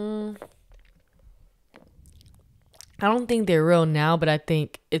 I don't think they're real now, but I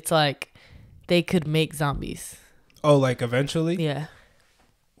think it's like they could make zombies. Oh, like eventually? Yeah.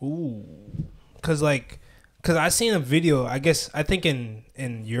 Ooh. Cause I seen a video. I think in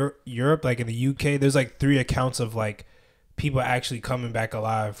Europe, like in the UK, there's like 3 accounts of like people actually coming back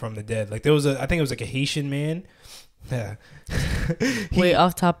alive from the dead. Like there was I think it was like a Haitian man. Yeah. Wait,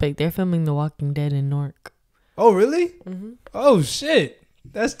 off topic. They're filming The Walking Dead in Newark. Oh really? Mm-hmm. Oh shit.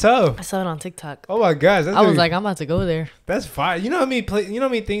 That's tough. I saw it on TikTok. Oh my gosh. I was like, I'm about to go there. that's fire. You know how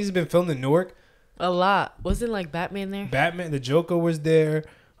many things have been filmed in Newark? A lot. Wasn't like Batman there? Batman, the Joker was there.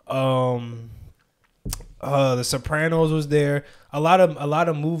 The Sopranos was there. A lot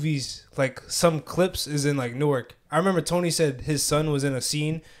of movies, like some clips, is in like Newark. I remember Tony said his son was in a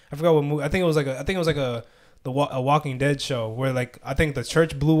scene. I forgot what movie. I think it was like a Walking Dead show where like I think the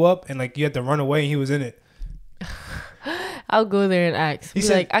church blew up and like you had to run away and he was in it. I'll go there and ask. He Be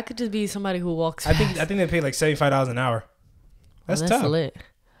said- like, I could just be somebody who walks I fast. think they paid like $75 an hour. That's tough. lit.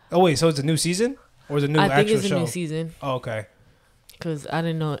 Oh wait, so it's a new season or is it a new I actual think it's show? a new season Oh okay. because I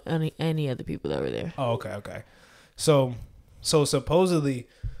didn't know any other people that were there. Oh okay. So supposedly.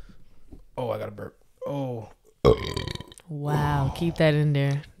 Oh, I got to burp. Oh. Wow, keep that in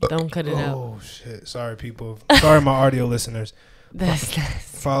there. Don't cut it out. Oh shit! Sorry, people. Sorry, my audio listeners.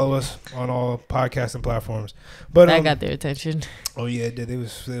 That's Follow us on all podcasting platforms. But that got their attention. Oh yeah, it did. It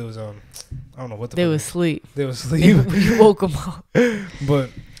was I don't know what the They fuck was asleep. They was asleep. You woke them up.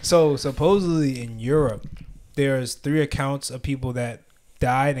 But so supposedly in Europe, there's 3 accounts of people that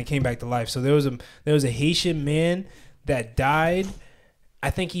died and came back to life. So there was a Haitian man that died.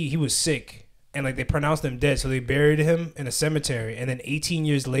 I think he was sick, and like they pronounced him dead, so they buried him in a cemetery. And then 18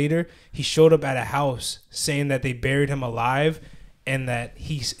 years later, he showed up at a house saying that they buried him alive, and that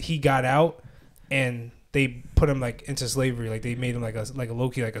he got out, and they put him like into slavery. Like they made him like a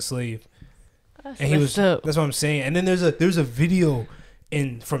low-key like a slave. That's And he was. up. That's what I'm saying. And then there's a video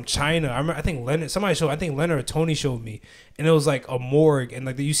from China. I remember. I think Leonard or Tony showed me, and it was like a morgue, and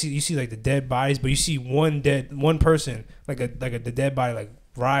like you see like the dead bodies, but you see one person like the dead body like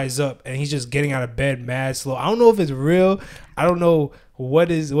rise up, and he's just getting out of bed mad slow. I don't know if it's real. I don't know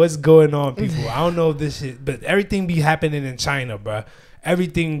what's going on, people. I don't know if this shit, but everything be happening in China, bruh.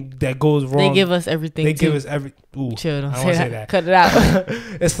 Everything that goes wrong, They give us everything. They too. give us every. Ooh, Chill, don't I don't say say that. that. Cut it out.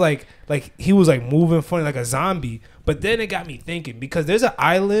 It's like he was like moving funny like a zombie. But then it got me thinking, because there's an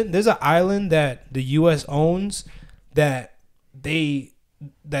island that the U.S. owns that they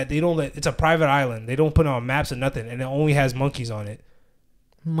don't let. It's a private island. They don't put it on maps or nothing, and it only has monkeys on it.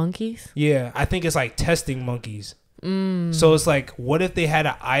 Monkeys? Yeah, I think it's like testing monkeys. Mm. So it's like, what if they had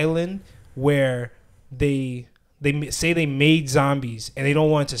an island where they say they made zombies and they don't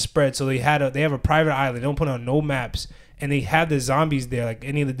want it to spread, so they have a private island. They don't put on no maps, and they have the zombies there, like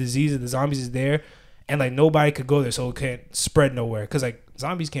any of the diseases, the zombies is there, and like nobody could go there, so it can't spread nowhere, because like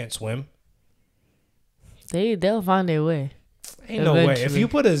zombies can't swim. They'll find their way. Ain't no way. If Eventually. you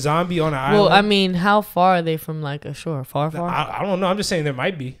put a zombie on an island, Well, I mean, how far are they from like a shore? Far? I don't know. I'm just saying there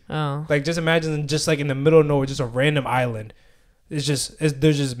might be. Oh. Like, just imagine just like in the middle of nowhere, just a random island. There's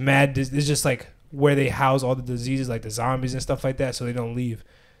just mad. It's just like where they house all the diseases, like the zombies and stuff like that, so they don't leave.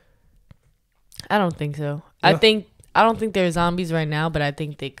 I don't think so. Yeah. I don't think there's zombies right now, but I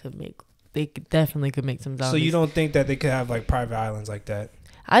think they definitely could make some zombies. So you don't think that they could have like private islands like that?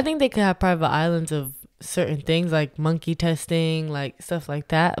 I think they could have private islands of certain things like monkey testing, like stuff like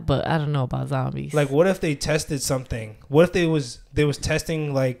that, but I don't know about zombies. Like, what if they tested something? What if they was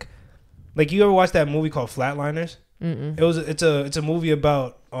testing like you ever watched that movie called Flatliners? Mm-mm. It's a movie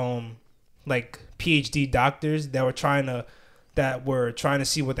about like PhD doctors that were trying to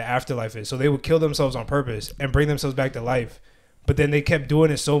see what the afterlife is. So they would kill themselves on purpose and bring themselves back to life. But then they kept doing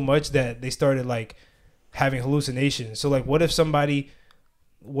it so much that they started like having hallucinations. So like, what if somebody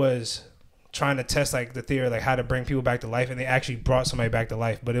was trying to test like the theory, like how to bring people back to life, and they actually brought somebody back to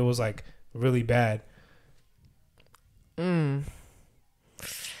life, but it was like really bad? Like,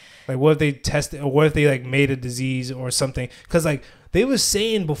 what if they tested, or what if they like made a disease or something? Because like they was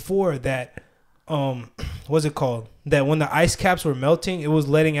saying before that what's it called, that when the ice caps were melting, it was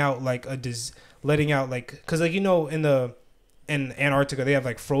letting out like because like, you know, in Antarctica they have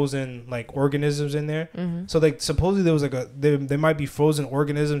like frozen like organisms in there. Mm-hmm. So like supposedly there was like there might be frozen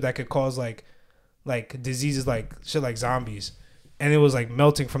organisms that could cause like diseases, like shit like zombies, and it was like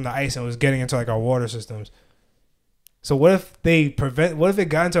melting from the ice and it was getting into like our water systems. So what if it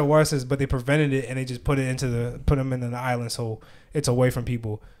got into our water systems, but they prevented it and they just put them in an island so it's away from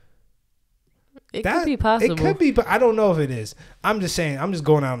people? It could be possible. It could be, but I don't know if it is. I'm just saying, I'm just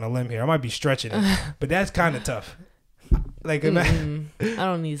going out on a limb here. I might be stretching it, but that's kind of tough. Like, I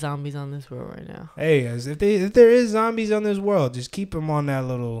don't need zombies on this world right now. Hey, if there is zombies on this world, just keep them on that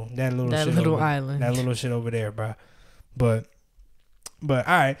little island, that little shit over there, bro. But all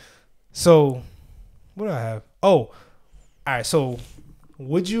right. So what do I have? Oh, all right. So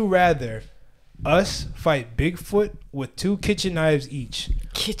would you rather us fight Bigfoot with 2 kitchen knives each?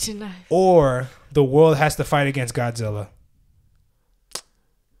 Kitchen knife. Or the world has to fight against Godzilla?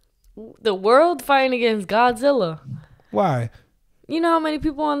 The world fighting against Godzilla. Why? You know how many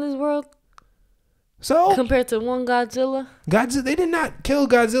people on this world? So compared to one Godzilla? They did not kill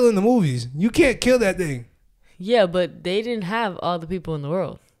Godzilla in the movies. You can't kill that thing. Yeah, but they didn't have all the people in the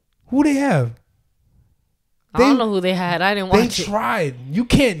world. Who they have? I don't know who they had. I didn't watch it. They tried. You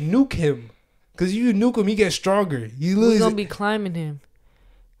can't nuke him. Because you nuke him, he gets stronger. We're going to be climbing him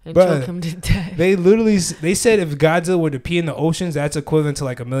and Bruh, choke him to death. They said if Godzilla were to pee in the oceans, that's equivalent to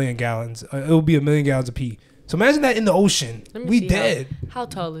like 1 million gallons. It would be 1 million gallons of pee. So imagine that in the ocean. We dead. How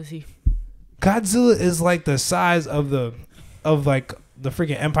tall is he? Godzilla is like the size of like the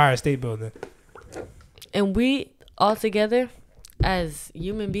freaking Empire State Building. And we all together as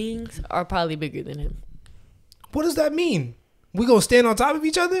human beings are probably bigger than him. What does that mean? We gonna stand on top of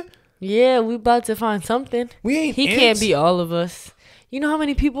each other? Yeah, we about to find something. We ain't He ants. can't be all of us. You know how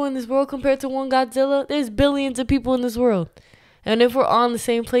many people in this world compared to one Godzilla? There's billions of people in this world. And if we're all in the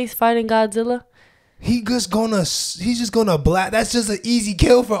same place fighting Godzilla, he's just gonna blast. That's just an easy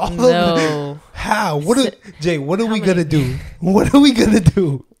kill for all of them. no. How? What are we gonna do? What are we gonna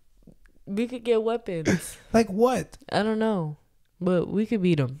do? We could get weapons. Like what? I don't know. But we could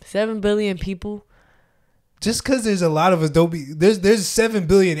beat them. 7 billion people. Just because there's a lot of us don't be there's 7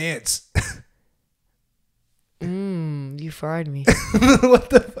 billion ants. You fried me.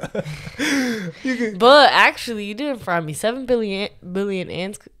 What the fuck? But actually, you didn't fry me. 7 billion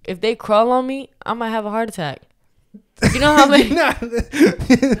ants. If they crawl on me, I might have a heart attack. You know how many?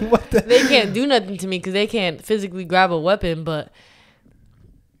 They can't do nothing to me because they can't physically grab a weapon. But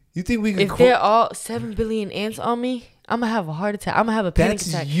you think we can? If they're all 7 billion ants on me, I'm gonna have a heart attack. I'm gonna have a panic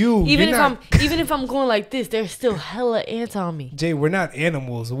attack. You. Even if I'm going like this, there's still hella ants on me. Jay, we're not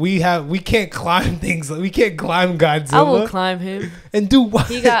animals. We can't climb things. We can't climb Godzilla. I will climb him. And do what?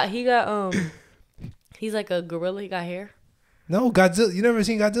 He's like a gorilla. He got hair. No, Godzilla. You never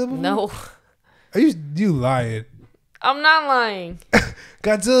seen Godzilla before? No. Are you lying? I'm not lying.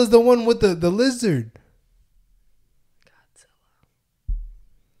 Godzilla's the one with the lizard.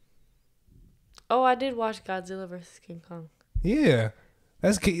 Oh, I did watch Godzilla versus King Kong. Yeah.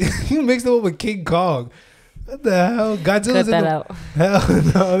 You mixed it up with King Kong. What the hell? Godzilla's Cut that out. Hell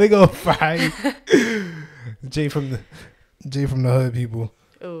no, they gonna fight. Jay from the hood people.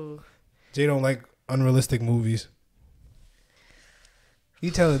 Ooh. Jay don't like unrealistic movies.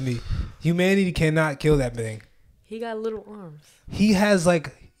 You telling me humanity cannot kill that thing? He got little arms. He has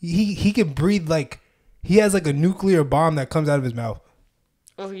he can breathe he has a nuclear bomb that comes out of his mouth.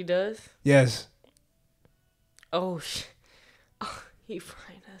 Oh, he does? Yes. Oh, shit. Oh, he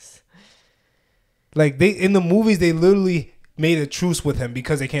fried us. In the movies, they literally made a truce with him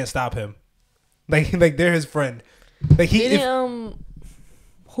because they can't stop him. Like they're his friend. Who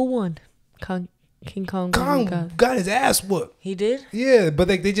won? King Kong got his ass whooped. He did? Yeah, but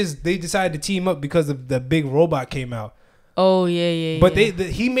they decided to team up because of the big robot came out. Oh yeah. But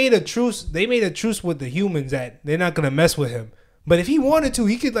he made a truce. They made a truce with the humans that they're not gonna mess with him. But if he wanted to,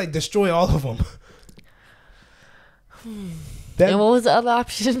 he could destroy all of them. And what was the other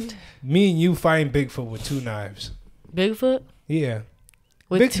option? Me and you fighting Bigfoot with 2 knives. Bigfoot? Yeah.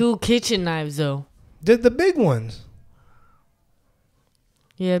 With 2 kitchen knives though. The big ones.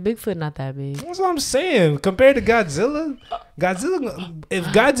 Yeah, Bigfoot not that big. That's what I'm saying. Compared to Godzilla, if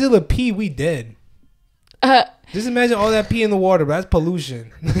Godzilla pee, we dead. Just imagine all that pee in the water, bro. That's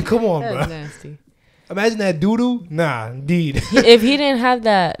pollution. Come on, That's bro. nasty. Imagine that doo-doo. Nah, indeed. If he didn't have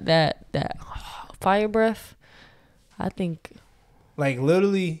that fire breath, I think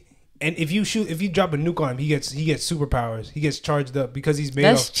literally, and if you drop a nuke on him, he gets superpowers. He gets charged up because he's made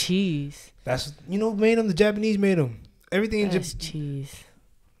that's cheese. That's made him. The Japanese made him. Everything That's in cheese.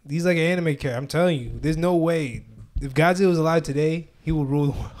 He's like an anime character. I'm telling you, there's no way. If Godzilla was alive today, he would rule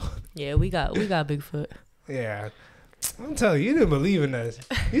the world. Yeah, we got Bigfoot. Yeah. I'm telling you, you didn't believe in us.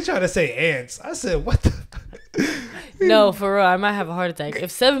 You tried to say ants. I said, what the? No, for real. I might have a heart attack.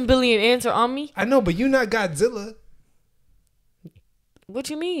 If 7 billion ants are on me. I know, but you're not Godzilla. What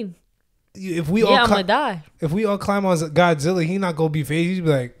you mean? I'm gonna die. If we all climb on Godzilla, he not gonna be phased. He'd be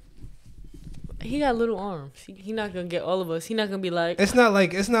like, he got little arms. He not gonna get all of us. He not gonna be like. It's not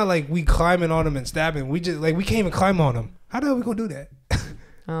like we climbing on him and stabbing. We just we can't even climb on him. How the hell we gonna do that?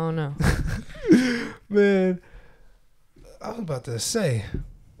 I don't know. Man, I was about to say,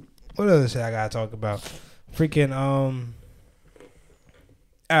 what other shit I gotta talk about? Freaking all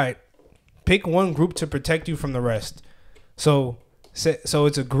right, pick one group to protect you from the rest. So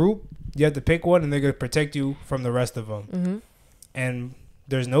it's a group. You have to pick one, and they're gonna protect you from the rest of them. Mm-hmm. And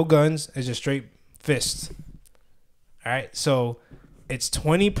there's no guns. It's just straight fists. All right. So it's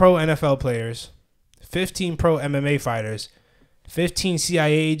 20 pro NFL players, 15 pro MMA fighters, 15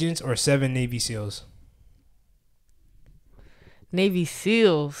 CIA agents, or 7 Navy SEALs. Navy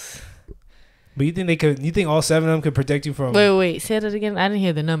SEALs. But you think all 7 of them could protect you from? Wait. Say that again. I didn't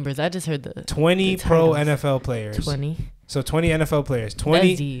hear the numbers. I just heard the 20 the pro titles. NFL players. 20. So 20 NFL players.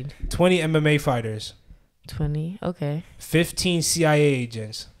 20 MMA fighters. 20. Okay. 15 CIA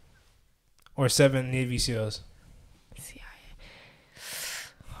agents. Or 7 Navy SEALs. CIA.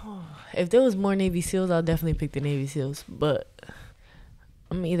 If there was more Navy SEAls, I'll definitely pick the Navy SEAls. But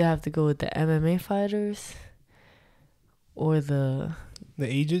I'm gonna either have to go with the MMA fighters or the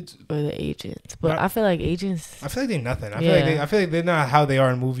agents. But I feel like agents. I feel like they're nothing. I Yeah. feel like they're not how they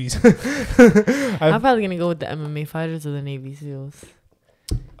are in movies. I'm probably gonna go with the MMA fighters or the Navy SEAls.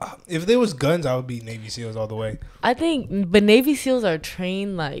 If there was guns, I would be Navy SEAls all the way. I think, but Navy SEAls are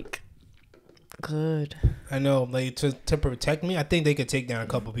trained good. I know, to protect me. I think they could take down a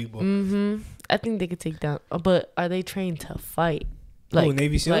couple people. Mm-hmm. I think they could take down. But are they trained to fight?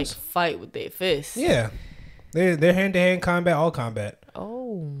 Navy SEALs? Like fight with their fists. Yeah. They're hand-to-hand combat, all combat.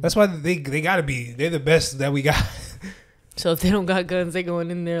 Oh. That's why they gotta be. They're the best that we got. So if they don't got guns, they going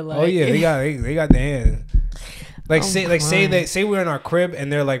in there like. Oh yeah, they got the hand. Like say we're in our crib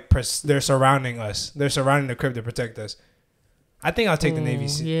and they're like they're surrounding us. They're surrounding the crib to protect us. I think I'll take the Navy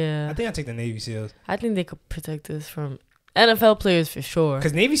SEALs. Yeah. I think I'll take the Navy SEALs. I think they could protect us from NFL players for sure.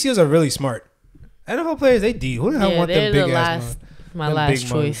 Because Navy SEALs are really smart. NFL players, they deep. Who the hell want them big ass? My last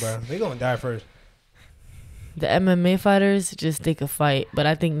choice. Mugs, bro. They gonna die first. The MMA fighters, just they could fight, but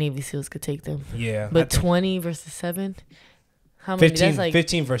I think Navy SEALs could take them. Yeah. But 20 versus 7? How many? 15, That's like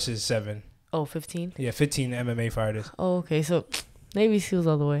 15 versus 7. Oh, 15? Yeah, 15 MMA fighters. Oh, okay. So Navy SEALs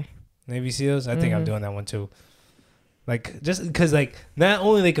all the way. Navy SEALs? I think I'm doing that one too. Like, just because, like, not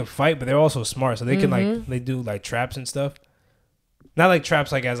only they can fight, but they're also smart. So they can, like, they do, like, traps and stuff. Not like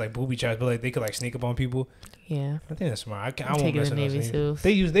traps, like, as, like, booby traps, but, like, they could, like, sneak up on people. Yeah. I think that's smart. I won't taking mess the with Navy those.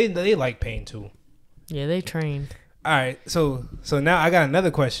 SEALs. They like pain, too. Yeah, they train. All right. So now I got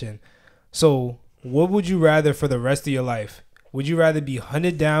another question. So what would you rather for the rest of your life? Would you rather be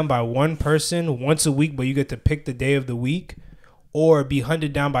hunted down by one person once a week, but you get to pick the day of the week, or be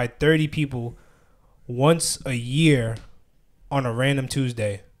hunted down by 30 people once a year on a random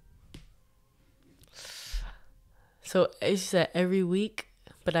Tuesday? So it's just that every week,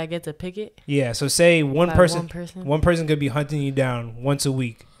 but I get to pick it? Yeah. So say one By person one person could be hunting you down once a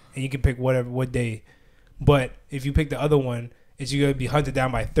week, and you can pick what day. But if you pick the other one, it's you're gonna be hunted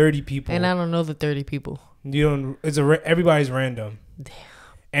down by 30 people. And I don't know the 30 people. You don't. Everybody's random. Damn.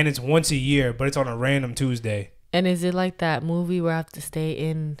 And it's once a year, but it's on a random Tuesday. And is it like that movie where I have to stay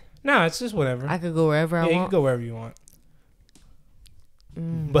in? No, it's just whatever. I could go wherever I want. Yeah, you can go wherever you want.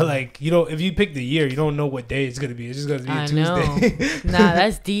 But like if you pick the year, you don't know what day it's gonna be. It's just gonna be a Tuesday. Nah,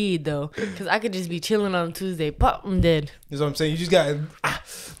 that's deed though, because I could just be chilling on Tuesday. Pop, I'm dead. That's what I'm saying. You just got.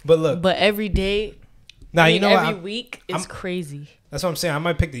 But look. But every day. Nah, you know what? Every week is crazy. That's what I'm saying. I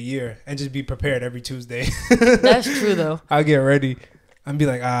might pick the year and just be prepared every Tuesday. That's true though. I'll get ready. I'll be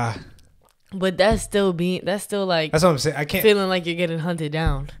like But that's still like. That's what I'm saying. I can't feeling like you're getting hunted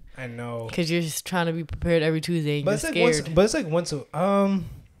down. I know. Because you're just trying to be prepared every Tuesday. And but you're it's scared. like once a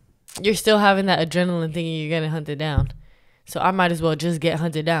You're still having that adrenaline thinking you're getting hunted down. So I might as well just get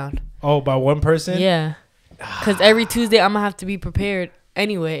hunted down. Oh, by one person? Yeah. Because every Tuesday I'm going to have to be prepared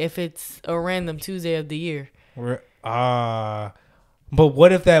anyway if it's a random Tuesday of the year. But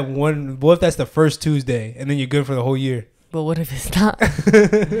what if that's the first Tuesday and then you're good for the whole year? But what if it's not?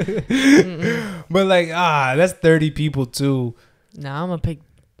 But like, that's 30 people too. Nah, I'm going to pick.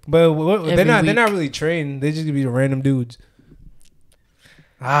 But they're not really trained. They just gonna be the random dudes.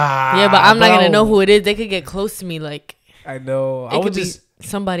 Yeah, but I'm not gonna know who it is. They could get close to me, like. I know. It could be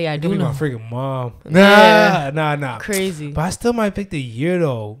somebody I do know. My freaking mom. Yeah. Nah. Crazy. But I still might pick the year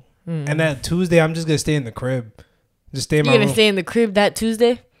though. And that Tuesday, I'm just gonna stay in the crib. Just stay in my room. You're gonna stay in the crib that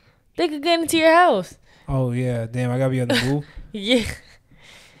Tuesday? They could get into your house. Oh yeah, damn! I gotta be on the move. Yeah.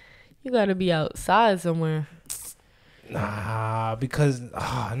 You gotta be outside somewhere. Nah, because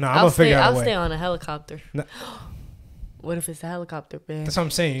I'm gonna figure out a way. I'll stay on a helicopter. Nah. What if it's a helicopter, man? That's what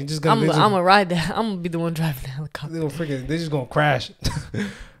I'm saying. You're just I'm gonna ride that. I'm gonna be the one driving the helicopter. They're just gonna crash.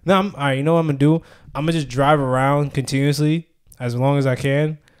 No, all right. You know what I'm gonna do? I'm gonna just drive around continuously as long as I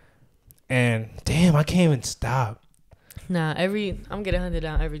can. And damn, I can't even stop. Nah, I'm getting hunted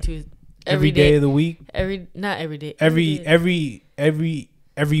down every Tuesday. Every day of the week. Not every day. Every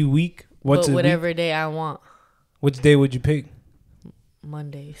week. Whatever day I want. Which day would you pick?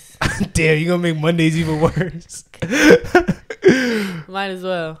 Mondays. Damn, you gonna make Mondays even worse. Might as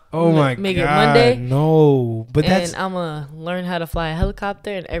well. Oh my god. Make it Monday. No, but and I'm gonna learn how to fly a helicopter,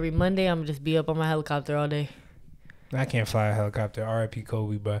 and every Monday I'm gonna just be up on my helicopter all day. I can't fly a helicopter. R.I.P.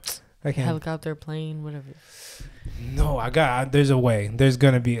 Kobe, but I can't. Helicopter, plane, whatever. No, there's a way. There's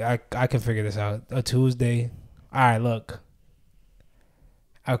gonna be. I can figure this out. A Tuesday. All right, look.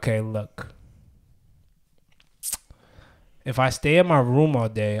 Okay, look. If I stay in my room all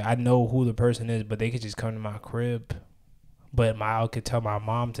day, I know who the person is, but they could just come to my crib. But I could tell my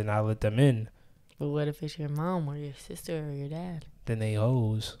mom to not let them in. But what if it's your mom or your sister or your dad? Then they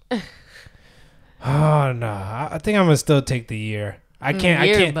hoes. Oh no! I think I'm gonna still take the year. I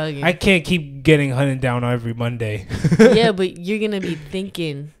can't keep getting hunted down every Monday. Yeah, but you're gonna be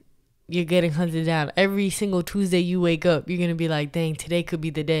thinking you're getting hunted down every single Tuesday you wake up. You're gonna be like, "Dang, today could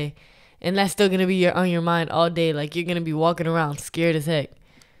be the day." And that's still going to be on your mind all day. Like, you're going to be walking around scared as heck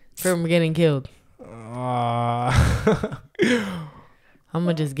from getting killed. I'm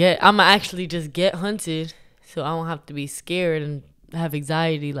going to actually just get hunted so I don't have to be scared and have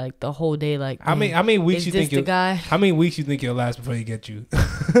anxiety like the whole day. Like, How many weeks is you this think the you'll, guy? how many weeks you think it'll last before you get you?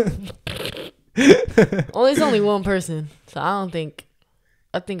 It's only one person, so I think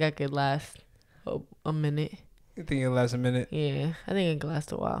I could last a minute. You think it'll last a minute? Yeah, I think it could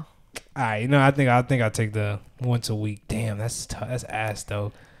last a while. All right, I think I'll take the once a week. Damn, that's tough. That's ass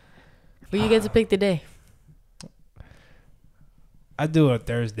though. But you get to pick the day. I do it on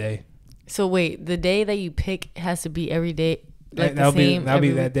Thursday. So wait, the day that you pick has to be every day, like that'll the same. That'll be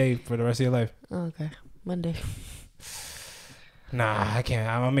every that day for the rest of your life. Oh, okay, Monday. Nah, I can't.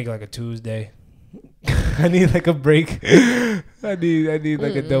 I'll make like a Tuesday. I need like a break. I need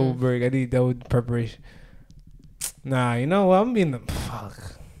like a double break. I need double preparation. Nah, you know what? I'm being the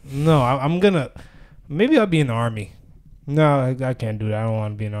fuck. No, I'm gonna. Maybe I'll be in the army. No, I can't do that. I don't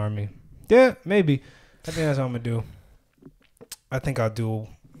want to be in the army. Yeah, maybe. I think that's what I'm gonna do. I think I'll do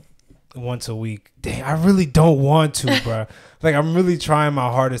once a week. Dang, I really don't want to, bro. Like, I'm really trying my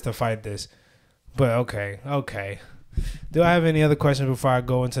hardest to fight this. But okay. Do I have any other questions before I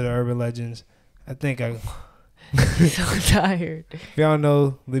go into the urban legends? I think I. So tired. If y'all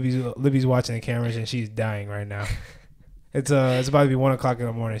know, Libby's watching the cameras and she's dying right now. It's about to be 1:00 in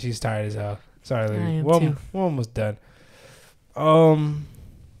the morning. She's tired as hell. Sorry, Libby. I am We're too. almost done. All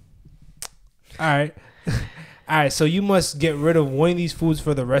right. All right, so you must get rid of one of these foods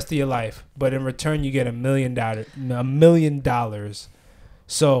for the rest of your life, but in return you get $1 million. $1 million.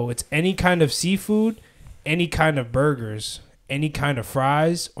 So it's any kind of seafood, any kind of burgers, any kind of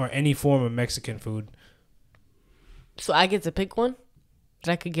fries, or any form of Mexican food. So I get to pick one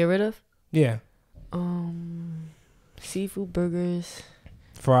that I could get rid of. Yeah. Seafood, burgers,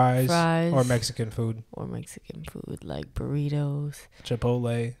 Fries, or Mexican food. Or Mexican food like burritos,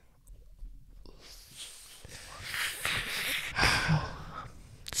 Chipotle.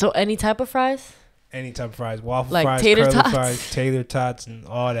 So any type of fries? Any type of fries. Waffle like fries, tater curly tots? fries, tater tots, and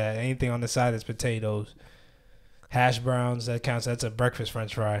all that. Anything on the side is potatoes. Hash browns, that counts. That's a breakfast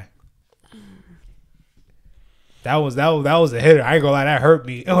French fry. That was a hitter. I ain't gonna lie, that hurt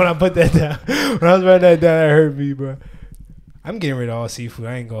me. When I put that down. When I was writing that down, that hurt me, bro. I'm getting rid of all seafood.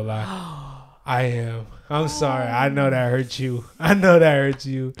 I ain't gonna lie. I am. I'm sorry. I know that hurt you.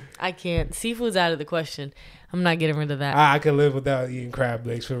 I can't. Seafood's out of the question. I'm not getting rid of that. I could live without eating crab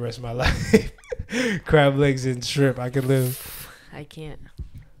legs for the rest of my life. Crab legs and shrimp. I could live. I can't.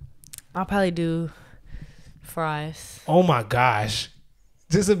 I'll probably do fries. Oh my gosh.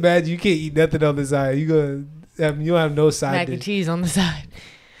 Just imagine you can't eat nothing on the side. You don't have no side Mac dish. and cheese on the side.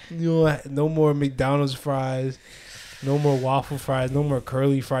 No more McDonald's fries. No more waffle fries. No more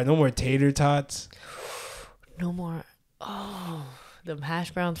curly fries. No more tater tots. No more. Oh, the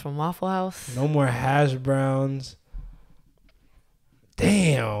hash browns from Waffle House. No more hash browns.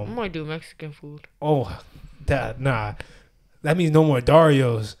 Damn. I might do Mexican food. Oh, nah. That means no more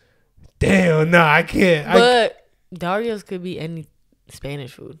Dario's. Damn, nah, I can't. But Dario's could be any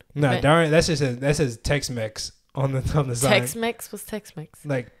Spanish food. Nah, Dario, that says Tex-Mex on the side. Tex-Mex? What's Tex-Mex?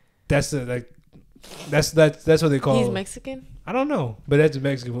 Like that's what they call. He's Mexican? I don't know, but that's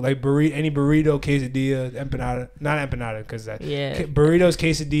Mexican food. Like any burrito, quesadilla, empanada, not empanada, because burritos,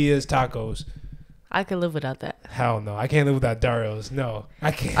 quesadillas, tacos. I could live without that. Hell no, I can't live without Dario's. No,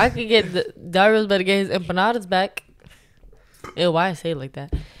 I can't. I could get Dario's better get his empanadas back. Ew, why I say it like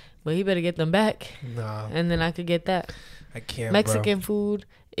that? But he better get them back. Nah, and then I could get that. I can't. Mexican food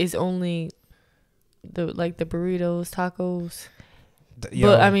is only the burritos, tacos.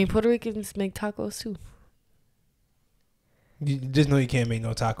 But I mean, Puerto Ricans make tacos too. You just know you can't make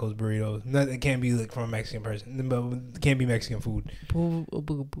no tacos, burritos. It can't be like from a Mexican person. But it can't be Mexican food.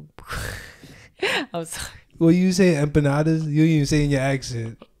 I'm sorry. Well, you say empanadas. You even say in your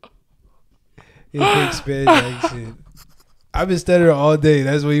accent. Your fake Spanish accent. I've been stuttering all day.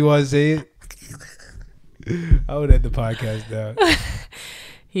 That's what you want to say it? I would end the podcast down.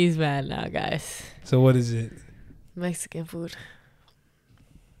 He's mad now, guys. So what is it? Mexican food.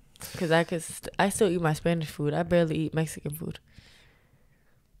 Because I still eat my Spanish food. I barely eat Mexican food.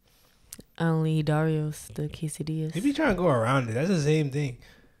 I only eat Dario's, the quesadillas. You be trying to go around it. That's the same thing.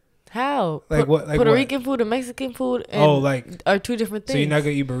 How? Like what? Like Puerto what? Rican food and Mexican food are two different things. So you're not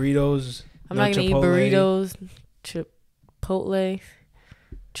going to eat burritos? I'm not going to eat burritos, Chipotle.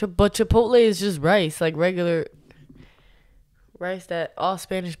 But Chipotle is just rice, like regular rice that all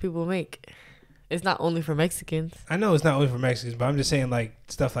Spanish people make. It's not only for Mexicans. I know it's not only for Mexicans, but I'm just saying like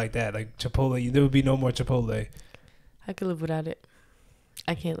stuff like that. Like Chipotle, there would be no more Chipotle. I could live without it.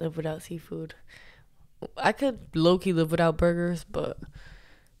 I can't live without seafood. I could low-key live without burgers, but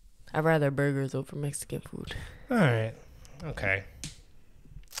I'd rather burgers over Mexican food. All right. Okay.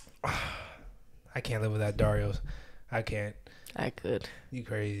 I can't live without Dario's. I can't. I could. You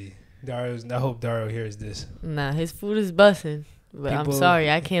crazy. I hope Dario hears this. Nah, his food is busting. But I'm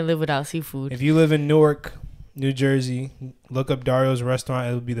sorry, I can't live without seafood. If you live in Newark, New Jersey, look up Dario's restaurant.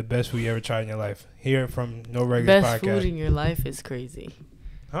 It'll be the best food you ever tried in your life. Hear it from No Regulars Podcast. Best food in your life is crazy.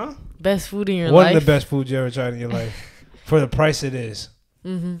 Huh? Best food in your life. One of the best foods you ever tried in your life. For the price it is.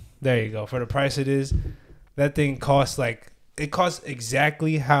 Mm-hmm. There you go. For the price it is, that thing costs it costs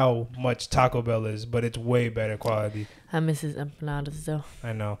exactly how much Taco Bell is, but it's way better quality. I miss his empanadas though.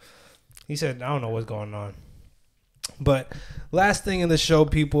 I know. He said, I don't know what's going on. But last thing in the show,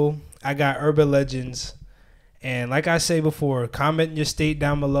 people, I got urban legends. And like I say before, comment your state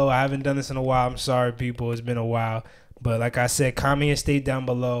down below. I haven't done this in a while. I'm sorry, people. It's been a while. But like I said, comment your state down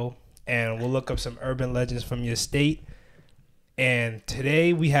below. And we'll look up some urban legends from your state. And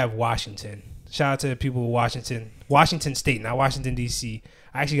today we have Washington. Shout out to the people of Washington. Washington State, not Washington, D.C.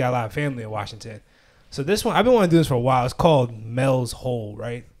 I actually got a lot of family in Washington. So this one, I've been wanting to do this for a while. It's called Mel's Hole,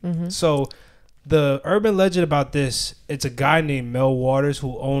 right? Mm-hmm. So the urban legend about this, it's a guy named Mel Waters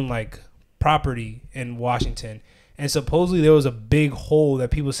who owned like property in Washington. And supposedly there was a big hole that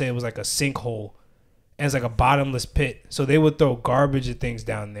people say it was like a sinkhole. And it's like a bottomless pit. So they would throw garbage and things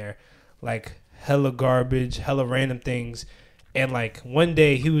down there. Like hella garbage, hella random things. And like one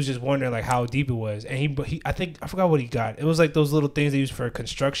day he was just wondering like how deep it was, and he I forgot what he got. It was like those little things they use for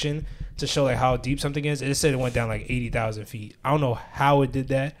construction to show like how deep something is. It said it went down like 80,000 feet. I don't know how it did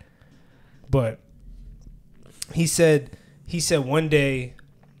that, but he said one day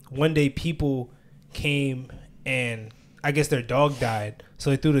people came and I guess their dog died, so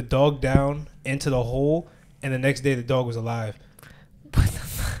they threw the dog down into the hole, and the next day the dog was alive. What the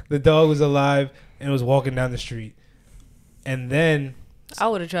fuck? The dog was alive and was walking down the street. And then I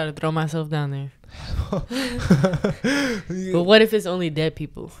would have tried to throw myself down there. But what if it's only dead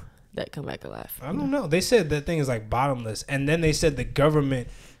people that come back alive? I don't know. They said that thing is like bottomless. And then they said the government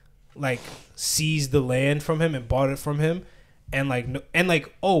like seized the land from him and bought it from him. And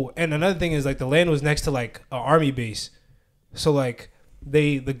another thing is like the land was next to like an army base. So like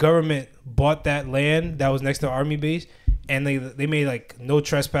the government bought that land that was next to the army base. And they made like no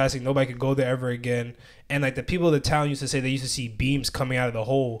trespassing. Nobody could go there ever again. And like the people of the town used to say they used to see beams coming out of the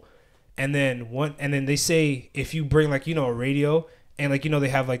hole. And then they say if you bring like, a radio and like, they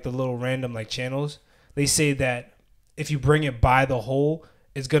have like the little random like channels. They say that if you bring it by the hole,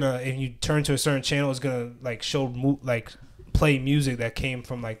 it's gonna, and you turn to a certain channel, it's gonna like play music that came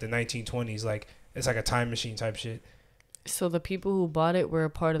from like the 1920s. Like it's like a time machine type shit. So the people who bought it were a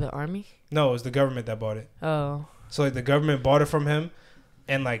part of the army? No, it was the government that bought it. Oh. So like the government bought it from him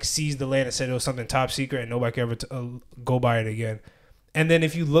and like seized the land and said it was something top secret and nobody could ever go by it again. And then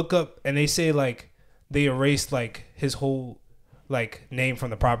if you look up and they say like they erased like his whole like name from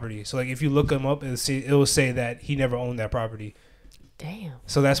the property. So like if you look him up, it will say that he never owned that property. Damn.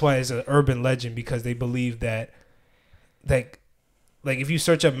 So that's why it's an urban legend, because they believe that like if you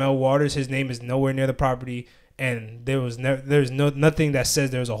search up Mel Waters, his name is nowhere near the property. And there's nothing that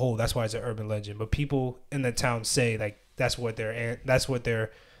says there's a hole. That's why it's an urban legend. But people in the town say like that's what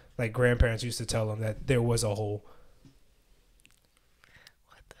their like grandparents used to tell them, that there was a hole.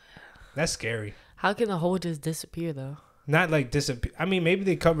 What the hell? That's scary. How can the hole just disappear though? Not like disappear. I mean, maybe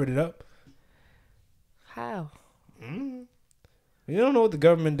they covered it up. How? You don't know what the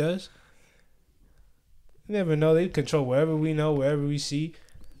government does. You never know. They control wherever we know, wherever we see.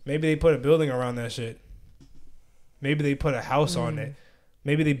 Maybe they put a building around that shit. Maybe they put a house on it.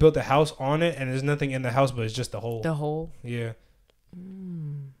 Maybe they built a house on it and there's nothing in the house, but it's just a hole. The hole? Yeah.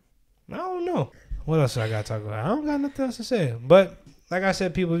 I don't know. What else I got to talk about? I don't got nothing else to say. But like I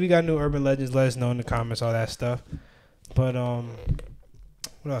said, people, if you got new urban legends, let us know in the comments, all that stuff. But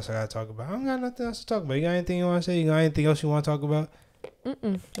what else I got to talk about? I don't got nothing else to talk about. You got anything you want to say? You got anything else you want to talk about?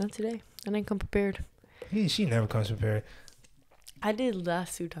 Not today. I didn't come prepared. She never comes prepared. I did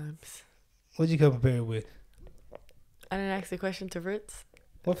last 2 times. What'd you come prepared with? I didn't ask the question to Fritz.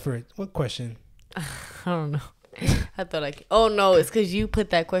 What Fritz? What question? I don't know. I thought I could. Oh no, it's because you put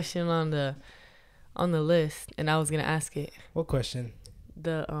that question on the list, and I was gonna ask it. What question?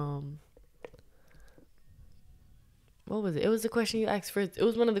 The what was it? It was the question you asked Fritz. It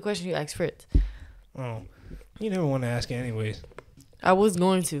was one of the questions you asked Fritz. Oh, you never want to ask it anyways. I was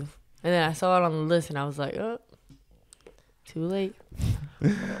going to, and then I saw it on the list, and I was like, oh, too late.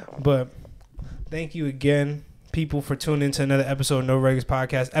 But thank you again, people, for tuning into another episode of No Regulars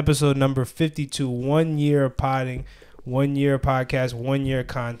Podcast, episode number 52. 1 year of podding, 1 year of podcast, 1 year of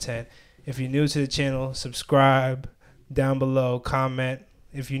content. If you're new to the channel, subscribe down below, comment.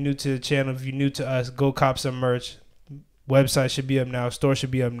 If you're new to the channel, if you're new to us, go cop some merch. Website should be up now. Store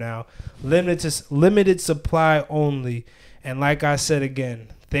should be up now. Limited supply only. And like I said again,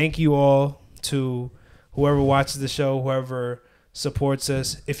 thank you all to whoever watches the show, whoever supports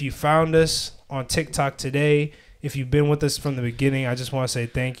us. If you found us on TikTok today, if you've been with us from the beginning, I just want to say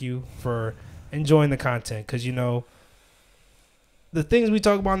thank you for enjoying the content, because you know the things we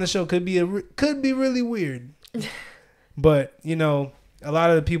talk about on the show could be really weird, but you know a lot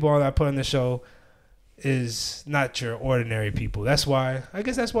of the people that I put on the show is not your ordinary people. That's why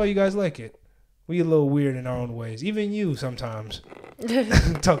you guys like it. We a little weird in our own ways. Even you sometimes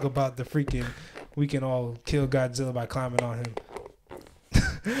talk about the freaking we can all kill Godzilla by climbing on him.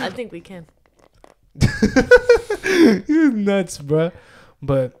 I think we can. You're nuts, bruh.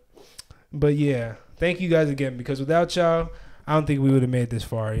 But yeah, thank you guys again, because without y'all, I don't think we would have made this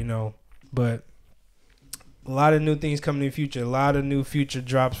far, you know. But a lot of new things coming in the future. A lot of new future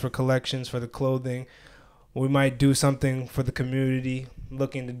drops for collections, for the clothing. We might do something for the community.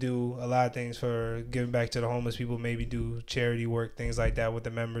 Looking to do a lot of things for giving back to the homeless people. Maybe do charity work, things like that with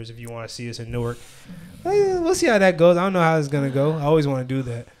the members. If you want to see us in Newark, we'll see how that goes. I don't know how it's gonna go. I always want to do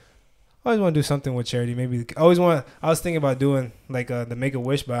that. I always want to do something with charity. Maybe I was thinking about doing like the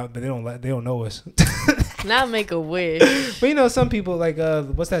Make-A-Wish, but they don't know us. Not Make-A-Wish. But you know, some people like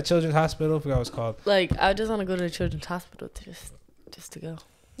what's that children's hospital? I forgot what it's called. Like I just want to go to the children's hospital to just to go.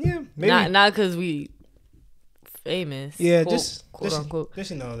 Yeah, maybe not because we famous. Yeah, quote unquote.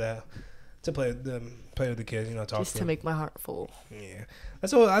 Just you know that to play with the kids, you know, talk just to make my heart full. Yeah,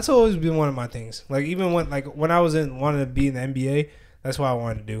 that's always been one of my things. Like even when I was wanted to be in the NBA, that's what I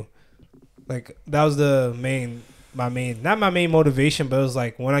wanted to do. Like that was not my main motivation, but it was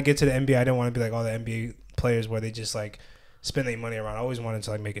like when I get to the NBA, I didn't want to be like all the NBA players where they just like spend their money around. I always wanted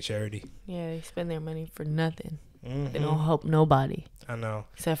to like make a charity. Yeah, they spend their money for nothing. Mm-hmm. They don't help nobody. I know,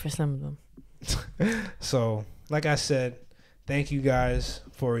 except for some of them. So, like I said, thank you guys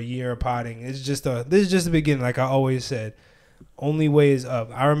for a year of potting. This is just the beginning. Like I always said, only way is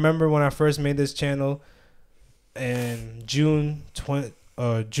up. I remember when I first made this channel in June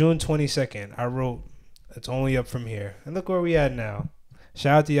 22nd. I wrote, "It's only up from here," and look where we at now.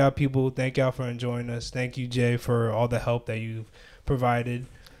 Shout out to y'all people. Thank y'all for enjoying us. Thank you, Jay, for all the help that you've provided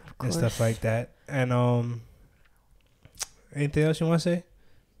and stuff like that. And anything else you want to say?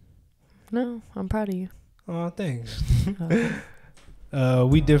 No, I'm proud of you. Oh, thanks.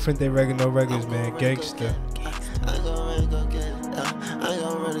 We different than no regulars, man. Gangsta. I gon' really go get it. I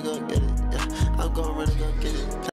gon' really go get it.